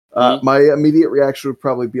 my immediate reaction would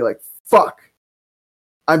probably be like, fuck,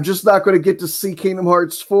 I'm just not going to get to see Kingdom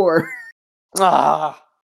Hearts 4. Yeah.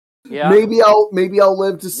 Maybe I'll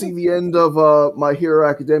live to see the end of My Hero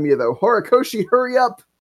Academia, though. Horikoshi, hurry up!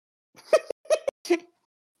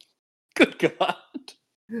 Good God.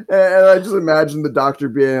 And I just imagine the doctor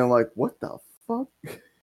being like, what the fuck?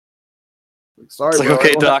 Sorry, it's like, bro.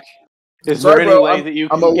 okay, Doc, is Sorry, there any bro, way that you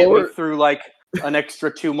can get me through like an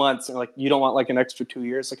extra 2 months? And like, you don't want like an extra 2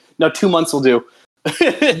 years? Like, no, 2 months will do.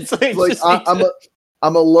 It's like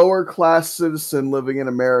I'm a lower class citizen living in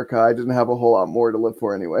America. I didn't have a whole lot more to live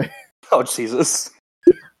for anyway. Oh, Jesus.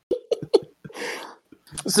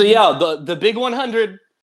 So yeah, the big 100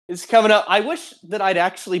 is coming up. I wish that I'd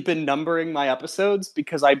actually been numbering my episodes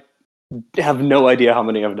because I have no idea how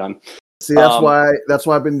many I've done. See, that's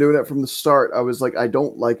why I've been doing it from the start. I was like, I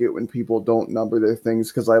don't like it when people don't number their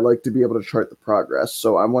things because I like to be able to chart the progress.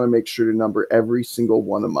 So I want to make sure to number every single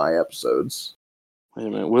one of my episodes. Wait a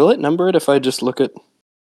minute. Will it number it if I just look at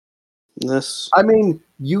this? I mean,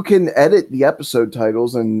 you can edit the episode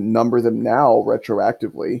titles and number them now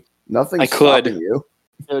retroactively. Nothing's stopping you.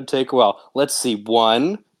 It would take a while. Let's see.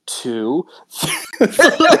 1, 2, 3.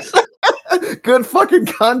 Good fucking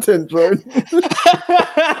content, Jordan.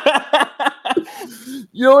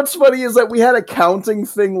 You know what's funny is that we had a counting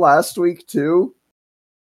thing last week too.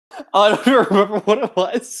 I don't remember what it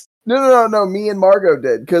was. No. Me and Margot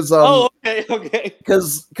did because okay.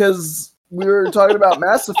 Because we were talking about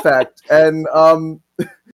Mass Effect and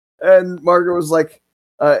Margot was like,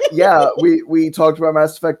 yeah, we talked about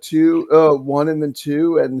Mass Effect 1 and then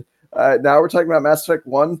 2, and now we're talking about Mass Effect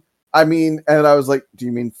 1. I mean, and I was like, do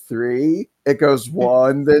you mean 3? It goes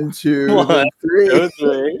 1, then 2, then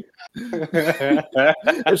 3.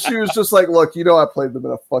 And she was just like, look, I played them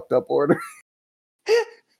in a fucked up order.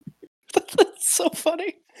 That's so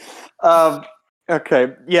funny.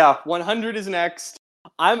 Okay, yeah, 100 is next.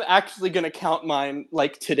 I'm actually going to count mine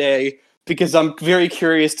like today because I'm very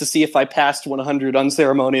curious to see if I passed 100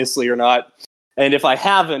 unceremoniously or not. And if I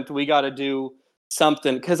haven't, we got to do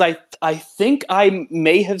something because I think I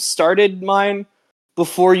may have started mine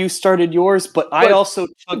before you started yours, but I also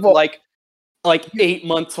took like 8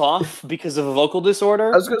 months off because of a vocal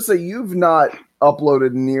disorder. I was gonna say you've not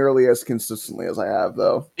uploaded nearly as consistently as I have,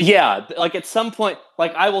 though. Yeah, like at some point,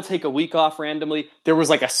 like I will take a week off randomly. There was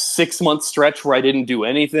like a 6-month stretch where I didn't do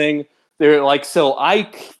anything. They're like, so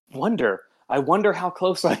I wonder how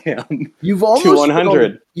close I am you've almost to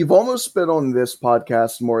 100. You've almost been on this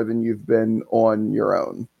podcast more than you've been on your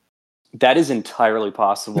own. That is entirely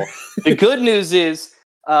possible. The good news is,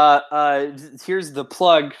 here's the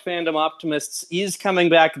plug. Fandom Optimists is coming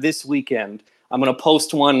back this weekend. I'm going to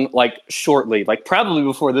post one like shortly, like probably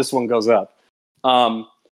before this one goes up.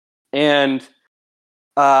 And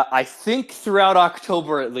I think throughout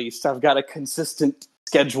October at least, I've got a consistent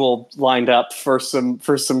schedule lined up for some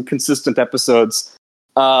consistent episodes.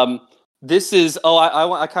 This is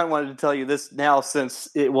I kind of wanted to tell you this now since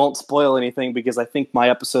it won't spoil anything because I think my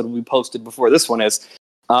episode will be posted before this one is.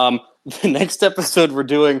 The next episode we're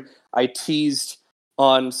doing, I teased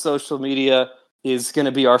on social media, is going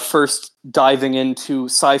to be our first diving into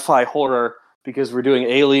sci-fi horror because we're doing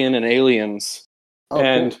Alien and Aliens.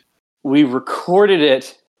 And cool. We recorded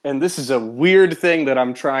it, and this is a weird thing that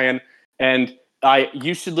I'm trying, and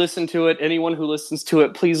you should listen to it. Anyone who listens to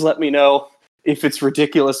it, please let me know if it's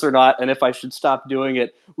ridiculous or not, and if I should stop doing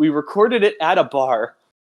it. We recorded it at a bar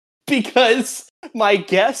because my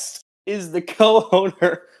guest is the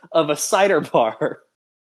co-owner of a cider bar.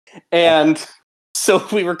 And so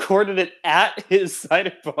we recorded it at his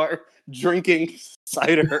cider bar, drinking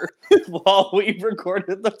cider while we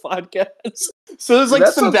recorded the podcast. So there's like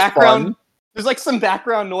some background fun. There's like some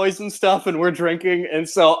background noise and stuff, and we're drinking, and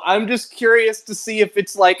so I'm just curious to see if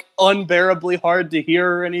it's like unbearably hard to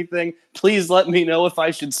hear or anything. Please let me know if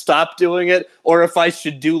I should stop doing it or if I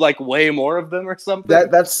should do like way more of them or something.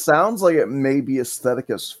 That sounds like it may be aesthetic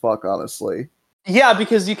as fuck, honestly. Yeah,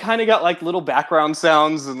 because you kind of got like little background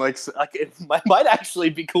sounds and like it might actually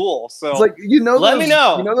be cool. So it's like let me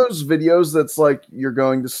know. You know those videos that's like you're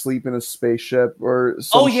going to sleep in a spaceship or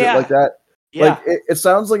some shit like that. Yeah. Like it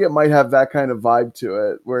sounds like it might have that kind of vibe to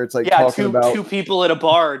it, where it's like talking about two people at a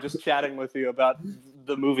bar just chatting with you about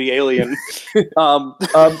the movie Alien.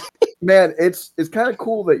 Man, it's kind of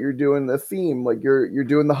cool that you're doing the theme, like you're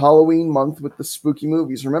doing the Halloween month with the spooky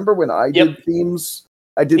movies. Remember when I did themes?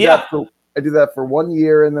 I did that for 1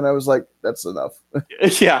 year, and then I was like, that's enough.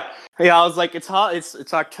 yeah. I was like, it's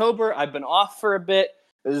October. I've been off for a bit.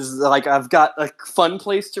 is like I've got a fun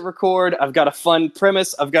place to record. I've got a fun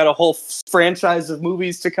premise. I've got a whole franchise of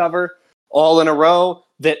movies to cover all in a row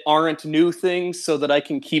that aren't new things, so that I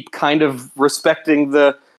can keep kind of respecting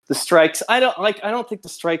the strikes. I don't think the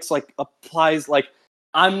strikes like applies. Like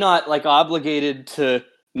I'm not like obligated to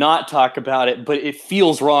not talk about it, but it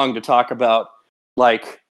feels wrong to talk about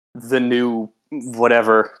like the new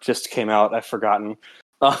whatever just came out. I've forgotten.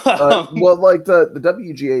 Well, like the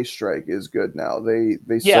WGA strike is good now. They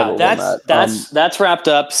settled on that. That's wrapped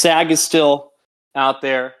up. SAG is still out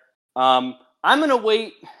there. I'm gonna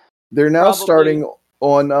wait. They're now starting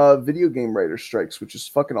on video game writer strikes, which is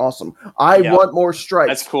fucking awesome. I want more strikes.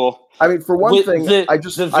 That's cool. I mean, for one thing, the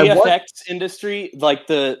VFX industry, like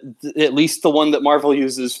the at least the one that Marvel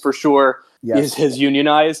uses for sure, has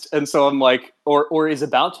unionized, and so I'm like, or is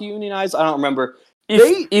about to unionize. I don't remember.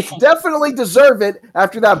 They definitely deserve it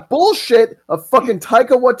after that bullshit of fucking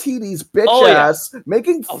Taika Waititi's bitch ass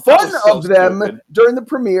making fun of them during the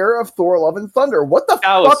premiere of Thor: Love and Thunder. What the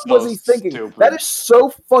fuck was he thinking? Stupid. That is so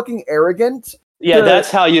fucking arrogant. Yeah, that's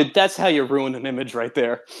how you ruin an image right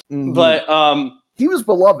there. Mm-hmm. But he was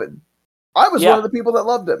beloved. I was one of the people that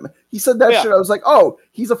loved him. He said that shit. I was like, oh,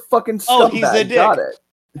 he's a fucking scumbag. Oh, he's a dick. Got it.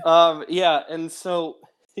 And so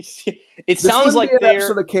it sounds like an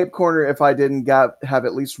episode of Cape Corner if I didn't have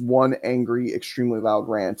at least one angry, extremely loud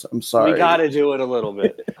rant. I'm sorry. We got to do it a little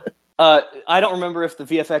bit. I don't remember if the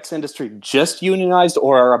VFX industry just unionized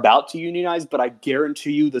or are about to unionize, but I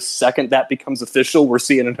guarantee you the second that becomes official, we're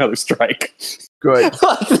seeing another strike. Good.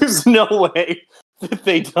 There's no way that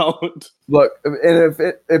they don't. Look, and if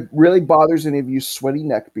it really bothers any of you sweaty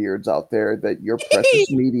neckbeards out there that your precious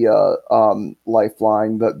media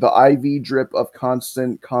lifeline, the IV drip of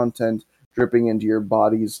constant content dripping into your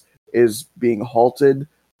bodies is being halted,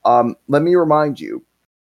 let me remind you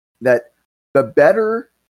that the better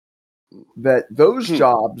that those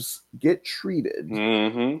jobs get treated,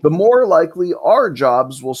 the more likely our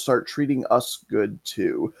jobs will start treating us good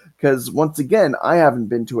too. Because once again, I haven't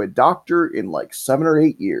been to a doctor in like 7 or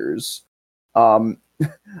 8 years. I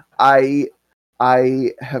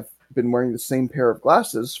have been wearing the same pair of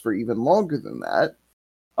glasses for even longer than that.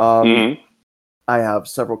 I have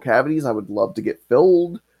several cavities I would love to get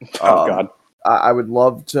filled. Oh God. I would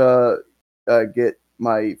love to get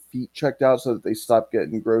my feet checked out so that they stop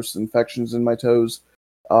getting gross infections in my toes.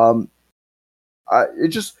 It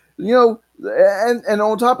just, and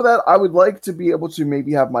on top of that, I would like to be able to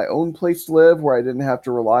maybe have my own place to live where I didn't have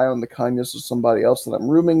to rely on the kindness of somebody else that I'm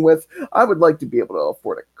rooming with. I would like to be able to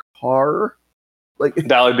afford a car. Like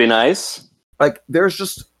that would be nice. Like there's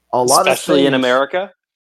just a lot especially in America.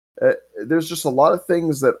 There's just a lot of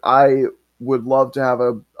things that I would love to have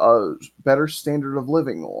a better standard of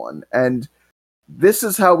living on. And this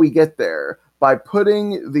is how we get there, by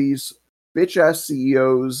putting these bitch-ass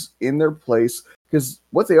CEOs in their place, because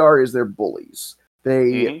what they are is they're bullies.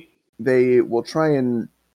 They will try and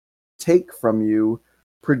take from you,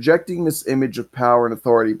 projecting this image of power and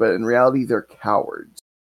authority, but in reality, they're cowards.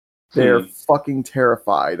 They're fucking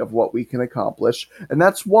terrified of what we can accomplish, and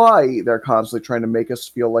that's why they're constantly trying to make us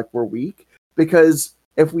feel like we're weak, because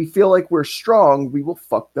if we feel like we're strong, we will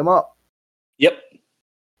fuck them up. Yep.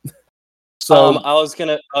 So I was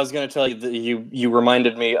gonna tell you that you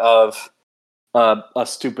reminded me of a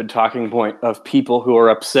stupid talking point of people who are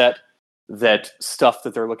upset that stuff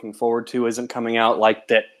that they're looking forward to isn't coming out. Like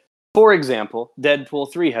that, for example,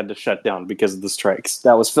 Deadpool 3 had to shut down because of the strikes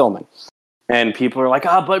that was filming, and people are like,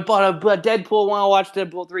 but Deadpool, want to watch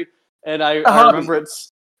Deadpool 3, and I remember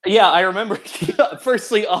I remember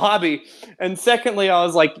firstly a hobby, and secondly I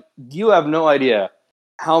was like, you have no idea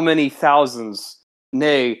how many thousands,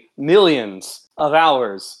 nay, millions of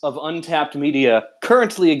hours of untapped media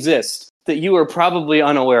currently exist that you are probably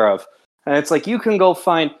unaware of. And it's like, you can go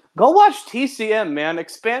watch TCM, man.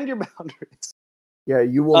 Expand your boundaries. Yeah,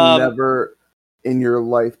 you will never in your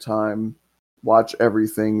lifetime watch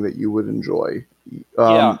everything that you would enjoy.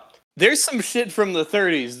 Yeah. There's some shit from the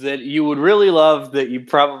 30s that you would really love that you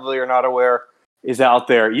probably are not aware is out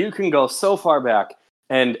there. You can go so far back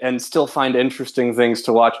and still find interesting things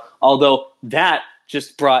to watch. Although that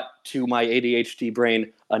just brought to my ADHD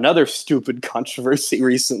brain another stupid controversy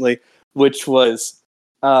recently, which was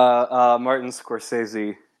Martin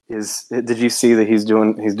Scorsese did you see that he's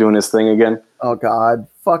doing his thing again? Oh God,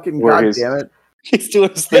 fucking God damn it. He's doing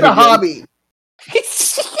his thing again. Get a hobby.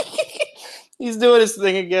 He's doing his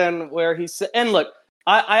thing again where he said, and look,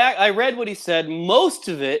 I read what he said. Most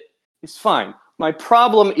of it is fine. My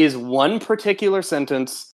problem is one particular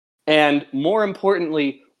sentence, and more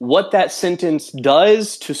importantly, what that sentence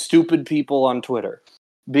does to stupid people on Twitter.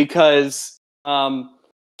 Because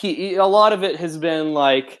a lot of it has been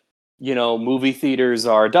like, movie theaters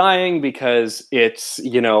are dying because it's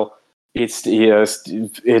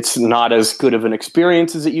not as good of an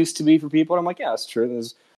experience as it used to be for people. And I'm like, yeah, it's true.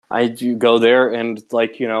 I do go there and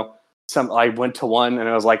I went to one and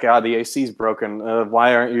I was like, the AC's broken.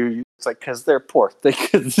 Why aren't you? It's like, because they're poor.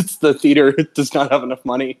 The theater does not have enough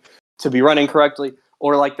money to be running correctly.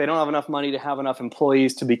 Or like they don't have enough money to have enough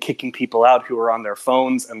employees to be kicking people out who are on their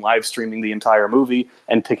phones and live streaming the entire movie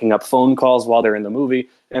and picking up phone calls while they're in the movie.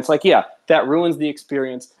 And it's like, yeah, that ruins the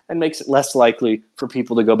experience and makes it less likely for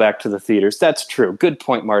people to go back to the theaters. That's true. Good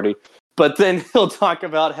point, Marty. But then he'll talk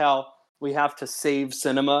about how we have to save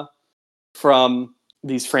cinema from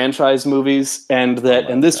these franchise movies, and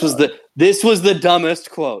this was the dumbest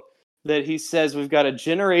quote. That he says, we've got a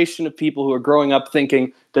generation of people who are growing up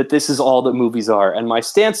thinking that this is all that movies are. And my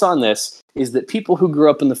stance on this is that people who grew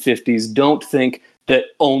up in the 50s don't think that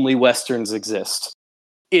only Westerns exist.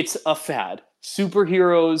 It's a fad.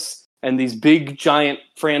 Superheroes and these big, giant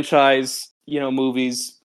franchise,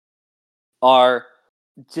 movies are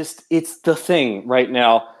just, it's the thing right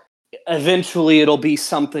now. Eventually it'll be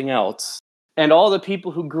something else. And all the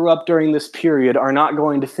people who grew up during this period are not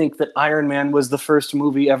going to think that Iron Man was the first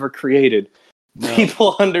movie ever created. No.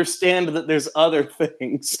 People understand that there's other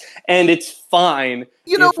things, and it's fine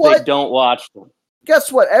if they don't watch them.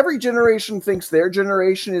 Guess what? Every generation thinks their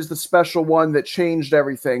generation is the special one that changed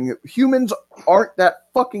everything. Humans aren't that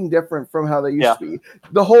fucking different from how they used to be.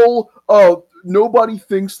 The whole, nobody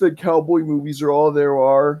thinks that cowboy movies are all there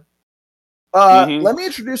are. Let me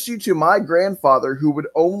introduce you to my grandfather who would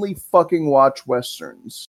only fucking watch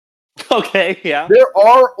Westerns. Okay, yeah. There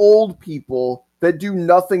are old people that do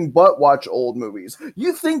nothing but watch old movies.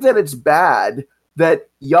 You think that it's bad that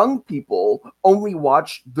young people only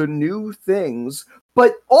watch the new things,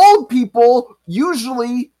 but old people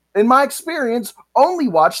usually, in my experience, only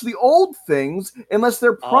watch the old things unless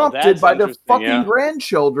they're prompted by their fucking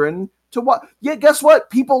grandchildren to watch. Yeah, guess what?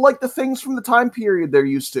 People like the things from the time period they're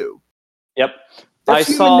used to. Yep. That's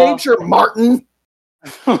human nature, Martin.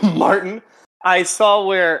 Martin. I saw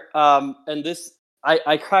where, and this,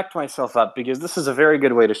 I cracked myself up because this is a very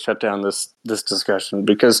good way to shut down this discussion,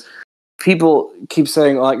 because people keep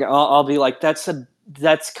saying, like, I'll be like, that's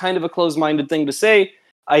kind of a closed-minded thing to say.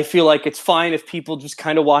 I feel like it's fine if people just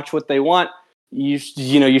kind of watch what they want. You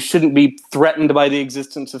shouldn't be threatened by the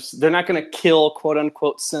existence of, they're not going to kill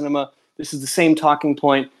quote-unquote cinema. This is the same talking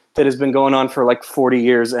point that has been going on for like 40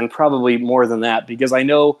 years and probably more than that, because I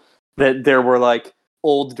know that there were like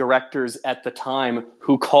old directors at the time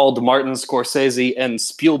who called Martin Scorsese and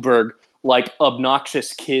Spielberg like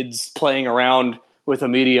obnoxious kids playing around with a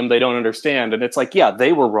medium they don't understand. And it's like, yeah,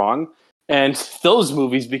 they were wrong. And those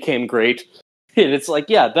movies became great. And it's like,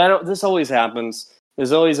 yeah, this always happens.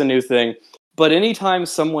 There's always a new thing. But anytime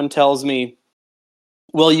someone tells me,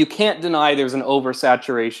 well, you can't deny there's an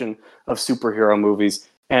oversaturation of superhero movies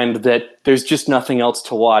and that there's just nothing else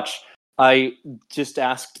to watch, I just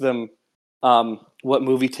asked them, what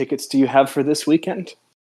movie tickets do you have for this weekend?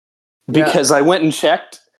 Because I went and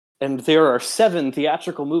checked, and there are 7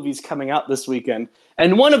 theatrical movies coming out this weekend.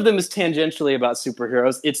 And one of them is tangentially about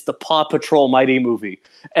superheroes. It's the Paw Patrol Mighty movie.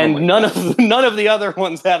 And none of the other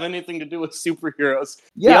ones have anything to do with superheroes.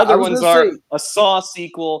 Yeah, the other ones are a Saw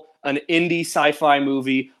sequel, an indie sci-fi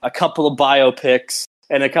movie, a couple of biopics,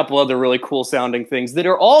 and a couple other really cool sounding things that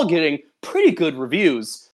are all getting pretty good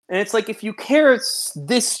reviews. And it's like, if you care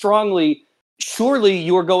this strongly, surely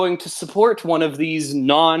you're going to support one of these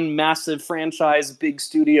non-massive franchise, big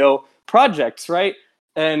studio projects, right?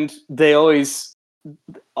 And they always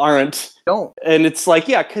aren't. Don't. And it's like,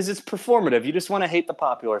 yeah, because it's performative. You just want to hate the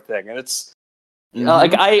popular thing. And it's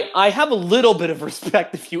like, I have a little bit of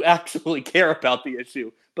respect if you actually care about the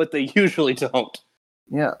issue, but they usually don't.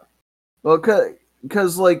 Yeah. Well,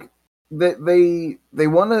 because like they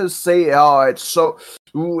want to say, oh, it's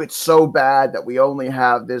so bad that we only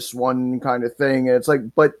have this one kind of thing, and it's like,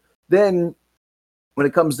 but then when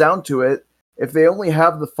it comes down to it, if they only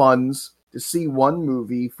have the funds to see one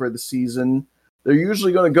movie for the season, they're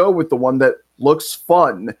usually going to go with the one that looks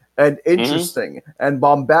fun and interesting and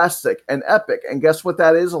bombastic and epic. And guess what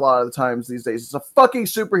that is a lot of the times these days? It's a fucking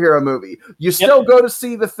superhero movie. You still go to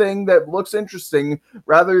see the thing that looks interesting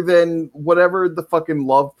rather than whatever the fucking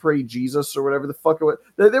Love, Pray, Jesus or whatever the fuck it was.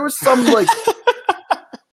 There was some like...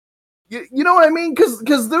 you know what I mean?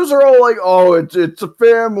 Because those are all like, oh, it's a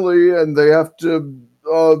family and they have to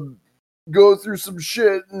go through some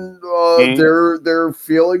shit and their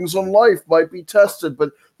feelings on life might be tested,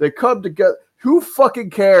 but they come together. Who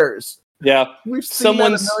fucking cares? Yeah, we've seen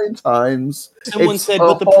that a million times. Someone said,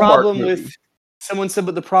 but the problem with Someone said,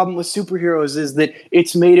 but the problem with superheroes is that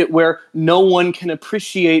it's made it where no one can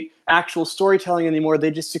appreciate actual storytelling anymore. They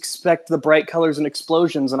just expect the bright colors and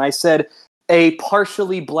explosions. And I said, a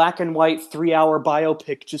partially black and white 3-hour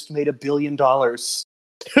biopic just made $1 billion.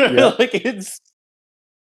 Yeah. Like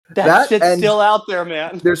that shit's still out there,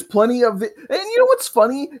 man. There's plenty of it. And you know what's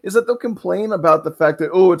funny is that they'll complain about the fact that,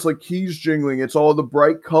 oh, it's like keys jingling. It's all the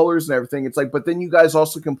bright colors and everything. It's like, but then you guys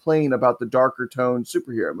also complain about the darker tone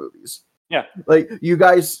superhero movies. Yeah. Like you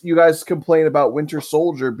guys complain about Winter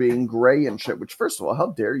Soldier being gray and shit, which first of all, how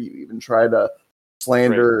dare you even try to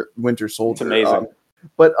slander Winter Soldier? It's amazing.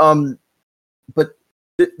 But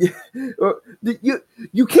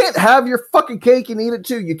you can't have your fucking cake and eat it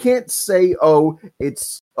too. You can't say, oh,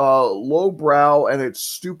 it's lowbrow and it's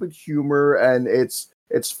stupid humor and it's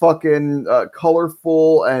fucking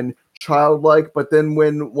colorful and childlike, but then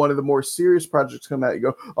when one of the more serious projects come out, you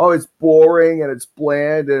go, oh, it's boring and it's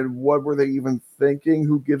bland and what were they even thinking?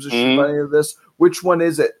 Who gives a shit about any of this? Which one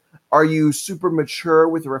is it? Are you super mature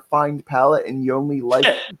with a refined palate and you only like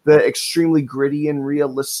the extremely gritty and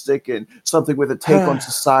realistic and something with a take on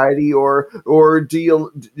society, or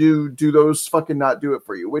do those fucking not do it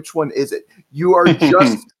for you? Which one is it? You are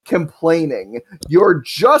just complaining. You're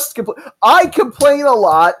just I complain a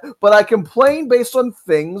lot, but I complain based on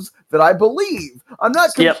things that I believe. I'm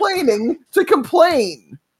not complaining to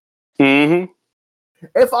complain. Mm-hmm.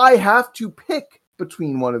 If I have to pick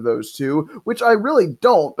between one of those two, which I really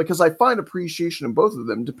don't, because I find appreciation in both of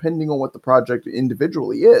them depending on what the project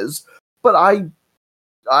individually is, but I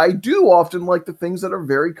do often like the things that are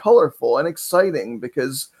very colorful and exciting,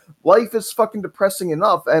 because life is fucking depressing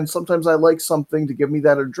enough, and sometimes I like something to give me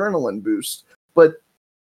that adrenaline boost. But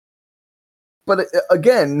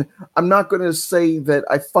again, I'm not going to say that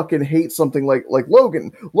I fucking hate something like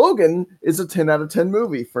Logan. Logan is a 10 out of 10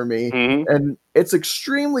 movie for me, and it's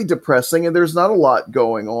extremely depressing, and there's not a lot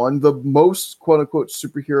going on. The most quote-unquote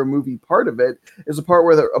superhero movie part of it is a part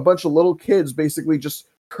where a bunch of little kids basically just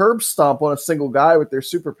curb stomp on a single guy with their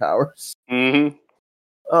superpowers.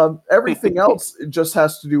 Everything else just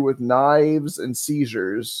has to do with knives and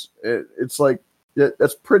seizures. It's like,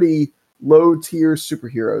 that's pretty low-tier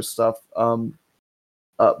superhero stuff.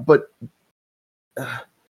 But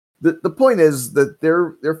the point is that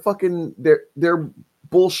they're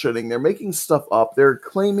bullshitting. They're making stuff up. They're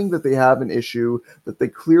claiming that they have an issue that they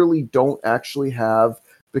clearly don't actually have,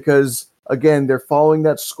 because again, they're following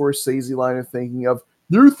that Scorsese line of thinking of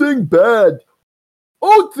new thing bad,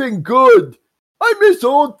 old thing good. I miss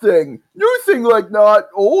old thing. New thing like not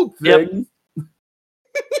old thing. Yep.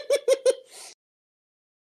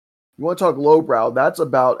 You want to talk lowbrow? That's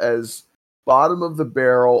about as bottom of the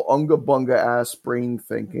barrel, unga bunga ass brain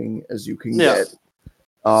thinking as you can get.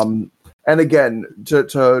 And again,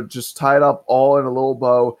 to just tie it up all in a little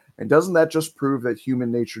bow, and doesn't that just prove that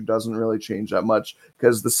human nature doesn't really change that much?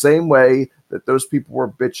 Because the same way that those people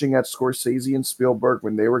were bitching at Scorsese and Spielberg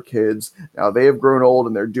when they were kids, now they have grown old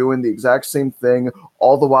and they're doing the exact same thing,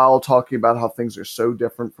 all the while talking about how things are so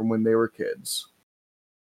different from when they were kids.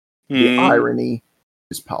 The irony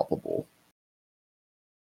is palpable.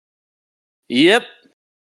 Yep.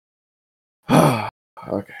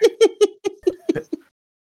 Okay.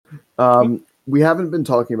 We haven't been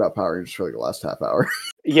talking about Power Rangers for like the last half hour.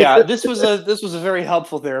 Yeah, this was a very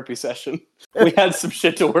helpful therapy session. We had some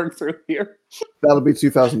shit to work through here. That'll be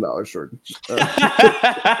 $2,000, Jordan.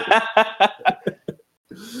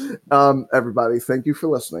 Everybody, thank you for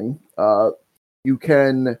listening. You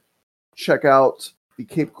can check out the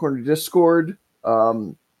Cape Corner Discord.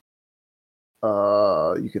 You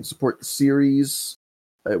can support the series.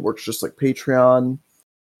 It works just like Patreon.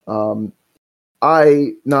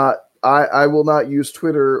 I will not use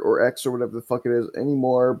Twitter or X or whatever the fuck it is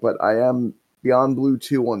anymore, but I am Beyond Blue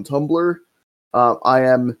 2 on Tumblr. I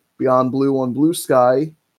am Beyond Blue on Blue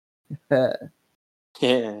Sky. Yeah.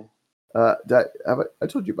 I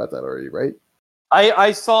told you about that already, right?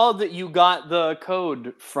 I saw that you got the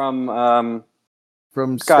code from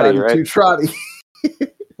Scotty, right? To Trotty.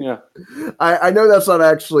 Yeah. I know that's not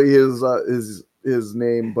actually his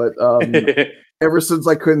name, but ever since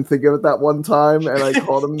I couldn't think of it that one time and I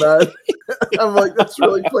called him that, I'm like, that's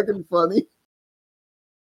really fucking funny.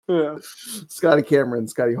 Yeah. Scotty Cameron,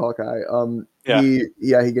 Scotty Hawkeye. He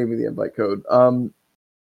gave me the invite code.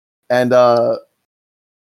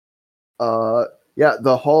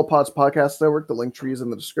 The Hall of Pods Podcast Network, the link tree is in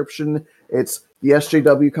the description. It's the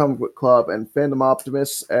SJW Comic Book Club and Fandom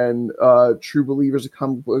Optimists and True Believers, a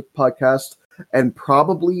comic book podcast, and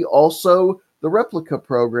probably also the Replica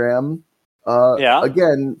program.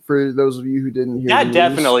 Again, for those of you who didn't hear that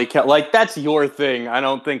definitely that's your thing. I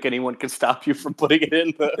don't think anyone can stop you from putting it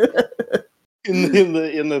in the in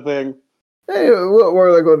the thing. Hey, what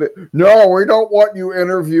are they going to do? No, we don't want you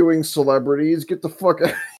interviewing celebrities. Get the fuck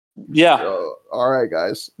out. Yeah. All right,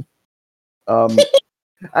 guys.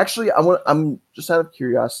 Actually, I'm just out of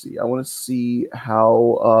curiosity. I want to see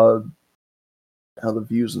how the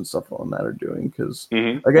views and stuff on that are doing because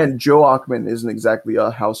again, Joe Achman isn't exactly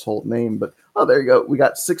a household name, but there you go. We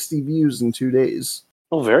got 60 views in 2 days.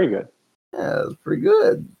 Oh, very good. Yeah, that's pretty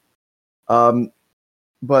good. But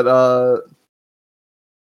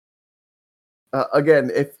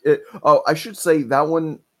again, I should say that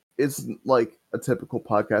one isn't like a typical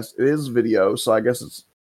podcast. It is video, so I guess it's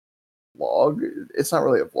vlog. It's not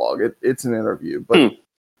really a vlog. It's an interview, but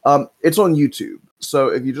it's on YouTube. So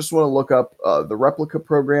if you just want to look up the Replica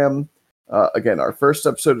program, again, our first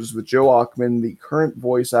episode is with Joe Achman, the current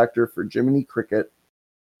voice actor for Jiminy Cricket.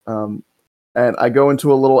 And I go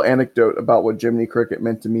into a little anecdote about what Jiminy Cricket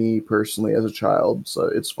meant to me personally as a child, so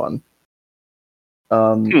it's fun.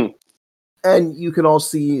 And you can all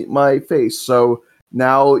see my face. So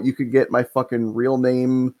now you could get my fucking real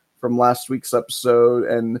name from last week's episode,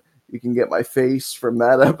 and you can get my face from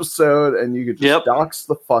that episode, and you could just dox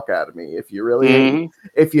the fuck out of me if you really hate me.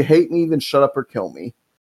 If you hate me, then shut up or kill me.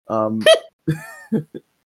 All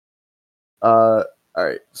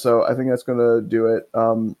right, so I think that's gonna do it.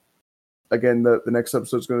 Again, the next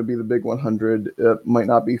episode is going to be the big 100. It might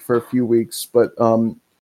not be for a few weeks, but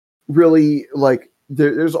really, like,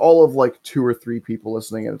 there's all of like 2 or 3 people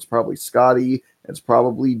listening, and it's probably Scotty, it's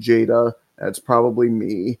probably Jada, and it's probably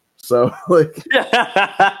me. So like,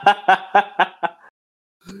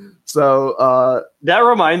 that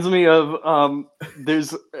reminds me of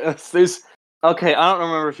there's okay, I don't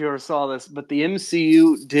remember if you ever saw this, but the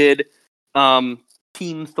MCU did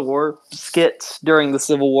Team Thor skits during the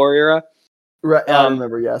Civil War era. Right, I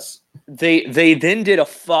remember. Yes, they then did a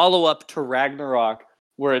follow-up to Ragnarok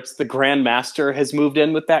where it's the Grand Master has moved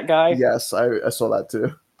in with that guy. Yes, I saw that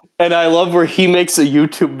too. And I love where he makes a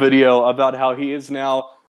YouTube video about how he is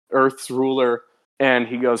now Earth's ruler, and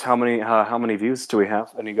he goes, "How many views do we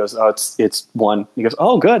have?" And he goes, "Oh, it's 1." He goes,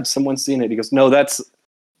 "Oh, good, someone's seen it." He goes, "No, that's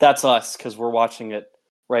us because we're watching it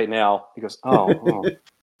right now." He goes, "Oh,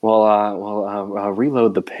 well,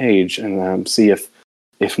 reload the page and see if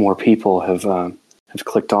more people have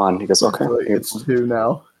clicked on." He goes, "Okay, it's 2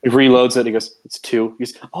 now." He reloads it. He goes, "It's 2." He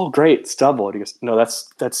goes, "Oh, great, it's double." And he goes, "No,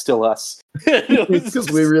 that's still us."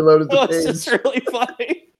 Because we reloaded the page. It's just really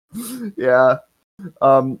funny. Yeah.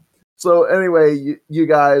 So anyway, you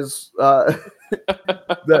guys,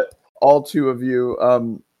 that all 2 of you,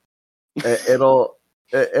 it'll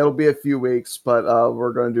be a few weeks, but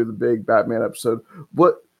we're going to do the big Batman episode.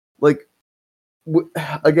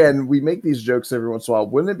 Again, we make these jokes every once in a while.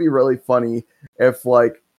 Wouldn't it be really funny if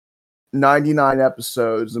like 99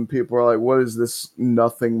 episodes and people are like, "What is this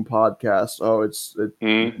nothing podcast?" Oh, it's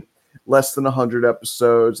less than 100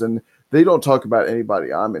 episodes, and they don't talk about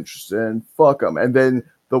anybody I'm interested in. Fuck them. And then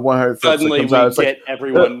the 100th suddenly comes we out, it's get like,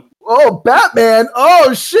 everyone. Oh, Batman!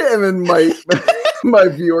 Oh shit! And then my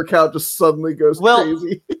viewer count just suddenly goes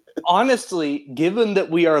crazy. Honestly, given that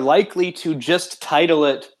we are likely to just title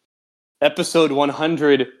it Episode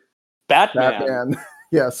 100 Batman.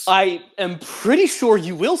 Yes. I am pretty sure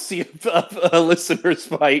you will see a listener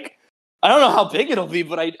spike. I don't know how big it'll be,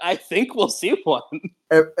 but I think we'll see one.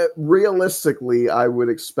 Realistically, I would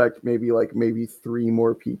expect maybe 3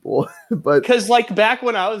 more people. But because like back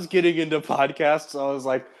when I was getting into podcasts, I was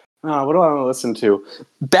like, "Oh, what do I want to listen to?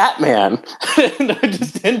 Batman." And I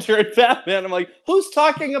just entered Batman. I'm like, "Who's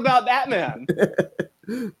talking about Batman?"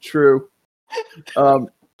 True.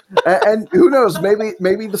 And who knows?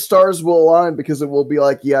 Maybe the stars will align because it will be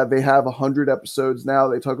like, yeah, they have 100 episodes now.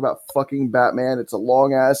 They talk about fucking Batman. It's a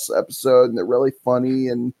long ass episode, and they're really funny.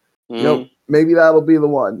 And maybe that'll be the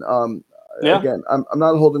one. Again, I'm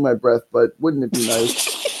not holding my breath, but wouldn't it be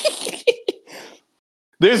nice?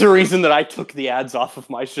 There's a reason that I took the ads off of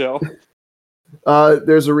my show.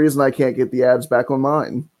 There's a reason I can't get the ads back on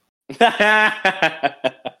mine.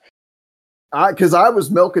 Because I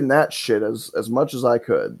was milking that shit as much as I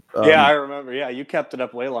could. Yeah, I remember. Yeah, you kept it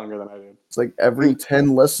up way longer than I did. It's like every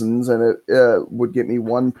 10 listens, and it would get me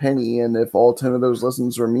 1 penny. And if all 10 of those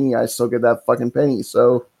listens were me, I still get that fucking penny.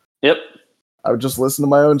 So, yep, I would just listen to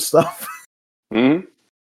my own stuff. Mm-hmm.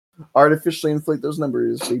 Artificially inflate those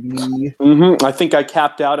numbers, baby. Mm-hmm. I think I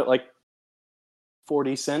capped out at like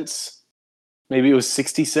 40 cents. Maybe it was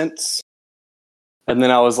 60 cents. And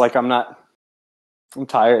then I was like, I'm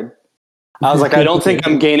tired. I was like, I don't think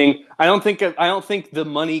I'm gaining. I don't think the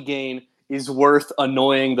money gain is worth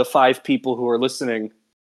annoying the 5 people who are listening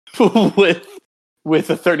with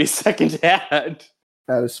a 30-second ad.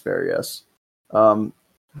 That is fair, yes.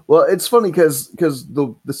 Well, it's funny because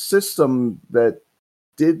the system that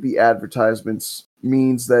did the advertisements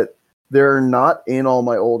means that they're not in all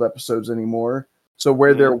my old episodes anymore. So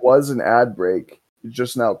where there was an ad break, it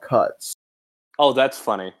just now cuts. Oh, that's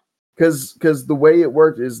funny. Because the way it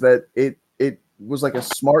worked is that it was like a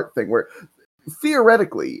smart thing where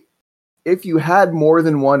theoretically, if you had more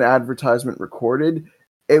than one advertisement recorded,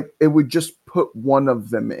 it would just put one of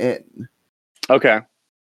them in. Okay.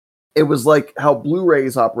 It was like how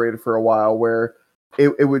Blu-rays operated for a while, where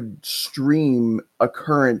it would stream a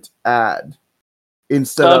current ad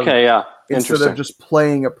instead of just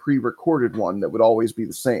playing a pre-recorded one that would always be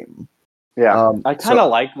the same. Yeah, I kind of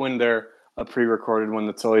like when they're a pre-recorded one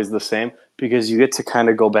that's always the same, because you get to kind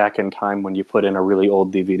of go back in time when you put in a really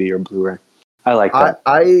old DVD or Blu-ray. I like that.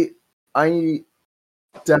 I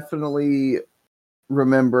definitely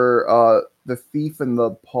remember The Thief and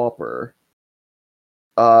the Pauper,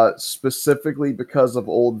 specifically because of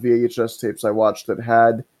old VHS tapes I watched that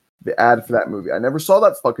had the ad for that movie. I never saw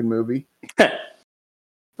that fucking movie.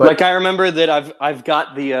 But like, I remember that I've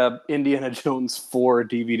got the Indiana Jones 4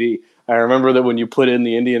 DVD. I remember that when you put in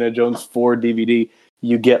the Indiana Jones 4 DVD,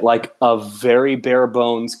 you get like a very bare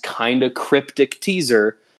bones, kind of cryptic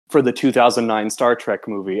teaser for the 2009 Star Trek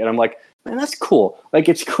movie. And I'm like, man, that's cool. Like,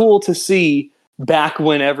 it's cool to see back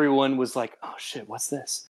when everyone was like, oh shit, what's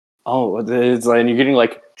this? Oh, it's like, and you're getting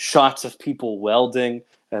like shots of people welding,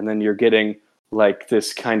 and then you're getting like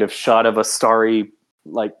this kind of shot of a starry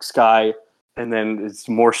like sky, and then it's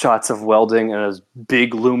more shots of welding and a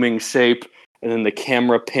big looming shape, and then the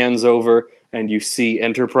camera pans over and you see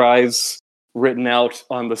Enterprise written out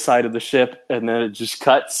on the side of the ship, and then it just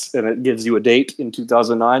cuts and it gives you a date in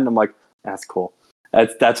 2009. I'm like, that's cool.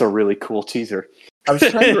 That's a really cool teaser. I was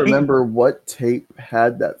trying to remember what tape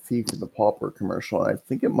had that Thief and the Pauper commercial, and I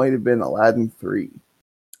think it might have been Aladdin 3.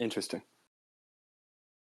 Interesting.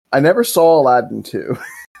 I never saw Aladdin 2.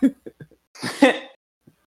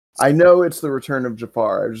 I know it's the Return of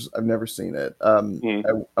Jafar. I've never seen it.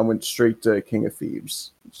 I went straight to King of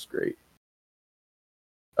Thieves, which is great.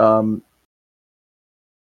 All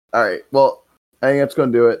right. Well, I think that's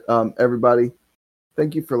going to do it. Everybody,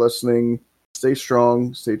 thank you for listening. Stay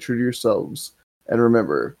strong. Stay true to yourselves. And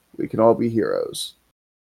remember, we can all be heroes.